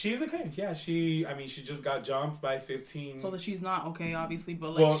 She's okay. Yeah, she just got jumped by 15. So that she's not okay, obviously,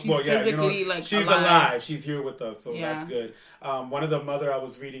 but she's physically she's alive. She's here with us, so that's good. One of the mother I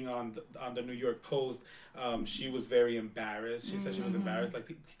was reading on the New York Post, she was very embarrassed. She said she was embarrassed.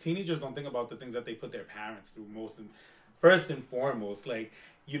 Teenagers don't think about the things that they put their parents through first and foremost.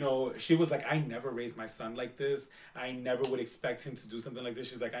 you know, she was like, I never raised my son like this. I never would expect him to do something like this.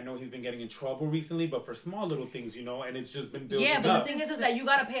 She's like, I know he's been getting in trouble recently, but for small little things, you know, and it's just been building up. Yeah, but the thing is that you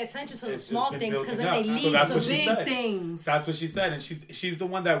got to pay attention to the small things because then they lead to big things. That's what she said. And she's the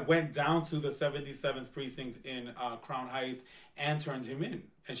one that went down to the 77th precinct in Crown Heights and turned him in.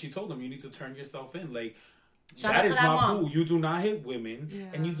 And she told him, you need to turn yourself in. Like, that is not cool. You do not hit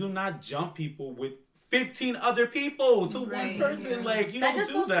women and you do not jump people with 15 other people to one person. Like, you don't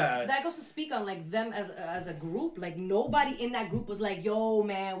do that. That goes to speak on like them as a group. Like, nobody in that group was like, yo,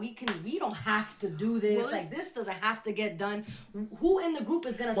 man, we don't have to do this. Like, this doesn't have to get done. Who in the group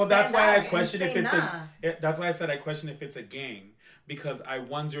is gonna stand that's why out I question if it's nah? That's why I said I question if it's a gang, because I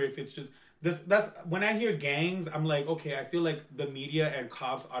wonder if it's just that's when I hear gangs, I'm like, okay, I feel like the media and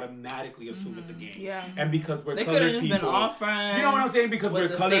cops automatically assume it's a gang. Yeah. And because we're they colored just people, been all friends, you know what I'm saying? Because we're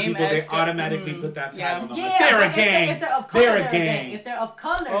colored people, they automatically put that tag on them. Yeah, like, they're a gang. If they're of color, they're a gang. If they're of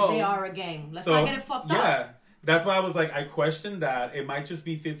color, they are a gang. Let's not get it fucked up. Yeah. That's why I was like, I questioned that. It might just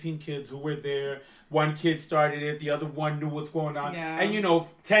be 15 kids who were there. One kid started it. The other one knew what's going on. Yeah. And, you know,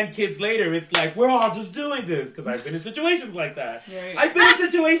 10 kids later, it's like, we're all just doing this. Because I've been in situations like that. Right. I've been in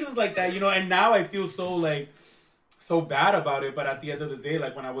situations like that, you know. And now I feel so bad about it. But at the end of the day,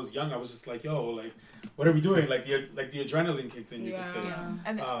 like, when I was young, I was just like, yo, like, what are we doing? Like the adrenaline kicked in, you could say. Yeah.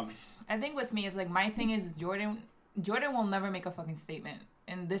 And I think with me, it's like, my thing is Jordan will never make a fucking statement.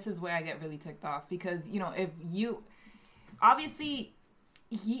 And this is where I get really ticked off. Because, you know, if you... Obviously,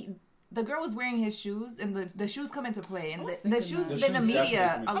 the girl was wearing his shoes, and the shoes come into play. And the shoes have been in the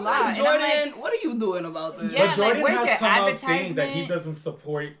media a lot. Jordan, like, what are you doing about this? Yeah, but Jordan has come out saying that he doesn't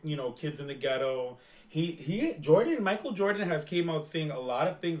support, you know, kids in the ghetto. Michael Jordan has came out saying a lot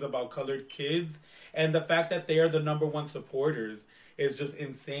of things about colored kids. And the fact that they are the number one supporters is just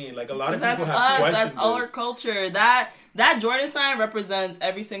insane. Like, a lot of people have questioned That's our culture. That Jordan sign represents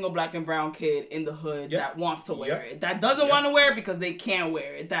every single black and brown kid in the hood that wants to wear it. That doesn't want to wear it because they can't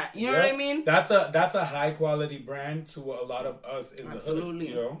wear it. That, you know what I mean? That's a high quality brand to a lot of us in the hood,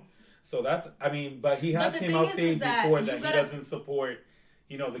 you know? So that's, I mean, but he has came out saying before that he doesn't support,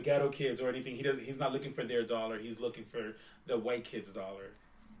 you know, the ghetto kids or anything. He's not looking for their dollar. He's looking for the white kids' dollar.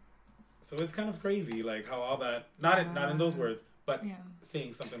 So it's kind of crazy, like, how all that, not in those words, but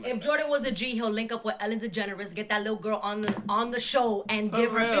saying something like that. If Jordan was a G, he'll link up with Ellen DeGeneres, get that little girl on the show, and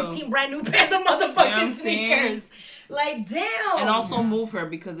give her 15 brand new pairs of motherfucking sneakers. Like, damn. And also move her,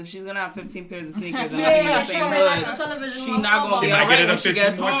 because if she's gonna have 15 pairs of sneakers, and she's gonna be national television. She's not gonna be alright when she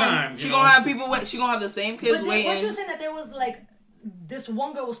gets home. She's gonna have people. She's gonna have the same kids waiting. Weren't you saying that there was like, this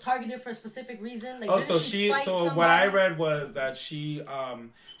one girl was targeted for a specific reason? Like, what I read was that she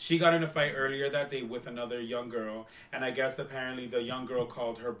got in a fight earlier that day with another young girl, and I guess apparently the young girl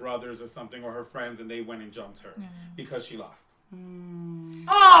called her brothers or something, or her friends, and they went and jumped her because she lost.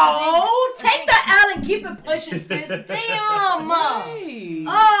 Oh, take the L and keep it pushing, sis. Damn.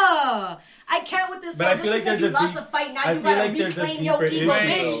 I can't with this. But I feel like because you lost a fight, now you gotta reclaim your ego,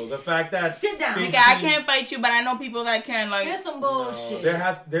 bitch. The fact that sit down. I can't fight you, but I know people that can. Like, there's some bullshit.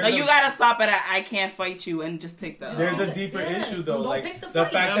 You gotta stop it at I can't fight you and just take that. There's a deeper issue though. Like the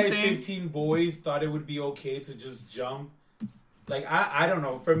fact that 15 boys thought it would be okay to just jump. Like, I don't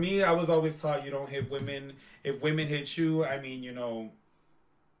know. For me, I was always taught you don't hit women. If women hit you, I mean, you know,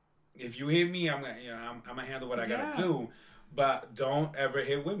 if you hit me, I'm gonna handle what I gotta do. But don't ever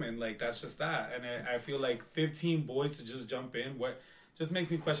hit women. Like, that's just that. And I feel like 15 boys to just jump in, just makes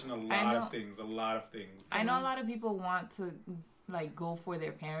me question a lot of things. I know a lot of people want to, like, go for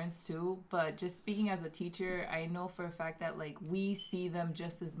their parents too, but just speaking as a teacher, I know for a fact that, like, we see them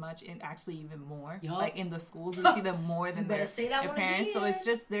just as much, and actually even more. Like, in the schools, we see them more than their parents. So it's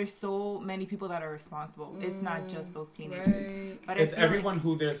just, there's so many people that are responsible. It's not just those teenagers. But it's everyone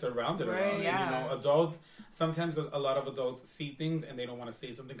who they're surrounded around. Yeah. And, you know, adults, sometimes a lot of adults see things and they don't want to say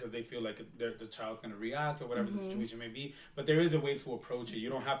something because they feel like the child's going to react or whatever the situation may be. But there is a way to approach it. You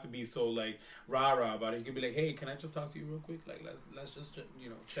don't have to be so, like, rah-rah about it. You can be like, hey, can I just talk to you real quick? Like, let's just, you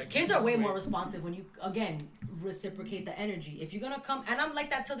know, check. Kids are way more responsive when you, again, reciprocate the energy. If you're going to come, and I'm like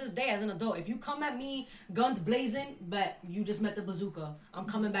that to this day as an adult. If you come at me, guns blazing, but you just met the bazooka, I'm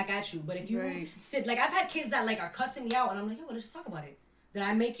coming back at you. But if you sit, like, I've had kids that, like, are cussing me out, and I'm like, yo, let's just talk about it. Did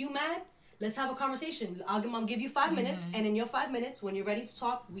I make you mad? Let's have a conversation. I'll give you 5 minutes, and in your 5 minutes, when you're ready to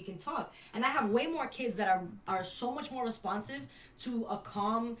talk, we can talk. And I have way more kids that are so much more responsive to a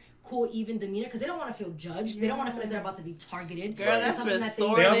calm, cool, even demeanor, because they don't want to feel judged. They don't want to feel like they're about to be targeted. Girl, that's something that they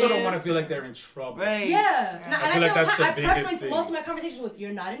also don't want to feel like they're in trouble. Right. Yeah. And I preference most of my conversations with,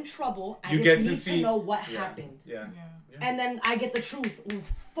 you're not in trouble. I just need to know what happened. Yeah. and then I get the truth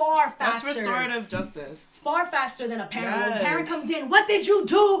far faster. That's restorative justice. Far faster than a parent. Yes. When a parent comes in, what did you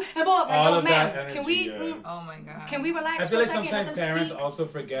do? And like, all of that energy, can we? Oh my god. Can we relax? I feel for like a second, sometimes parents also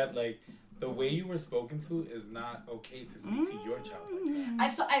forget the way you were spoken to is not okay to speak to your child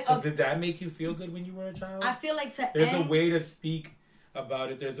like that. Did that make you feel good when you were a child? I feel like there's a way to speak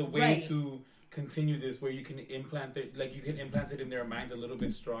about it. There's a way to continue this where you can implant it, you can implant it in their minds a little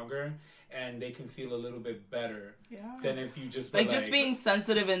bit stronger, and they can feel a little bit better than if you just were just being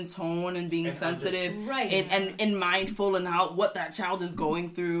sensitive in tone and being sensitive and mindful in what that child is going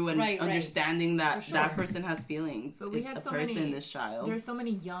through and understanding that that person has feelings. But we had this child. There's so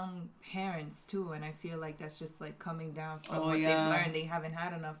many young parents too, and I feel like that's just coming down from what they've learned. They haven't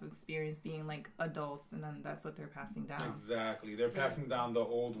had enough experience being adults, and then that's what they're passing down. Exactly, they're passing down the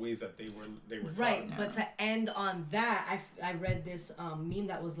old ways that they were taught. Right. But to end on that, I read this meme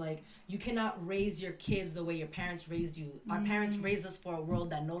that was you cannot raise your kids the way your parents raised you. Our parents raised us for a world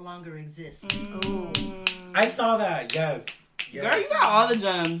that no longer exists. I saw that. Yes. Girl, you got all the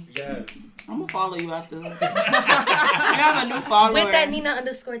gems. Yes. I'm gonna follow you after this. You have a new follower. With that Nina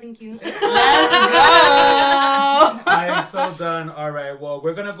 _ thank you. Let's go. I am so done. All right. Well,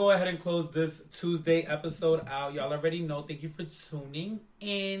 we're gonna go ahead and close this Tuesday episode out. Y'all already know. Thank you for tuning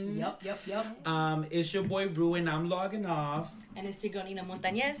in. Yep. It's your boy Ruin. I'm logging off. And it's your girl Nina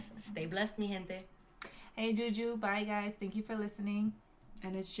Montañez. Stay blessed, mi gente. Hey Juju. Bye guys. Thank you for listening.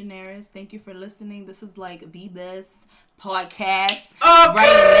 And it's Shanaris. Thank you for listening. This is the best podcast right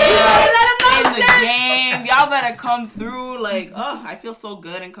now in the game. Y'all better come through. I feel so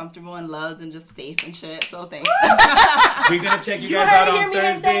good and comfortable and loved and just safe and shit. So thanks. We're gonna check you guys out on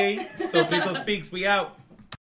Thursday. So Sofrito Speaks. We out.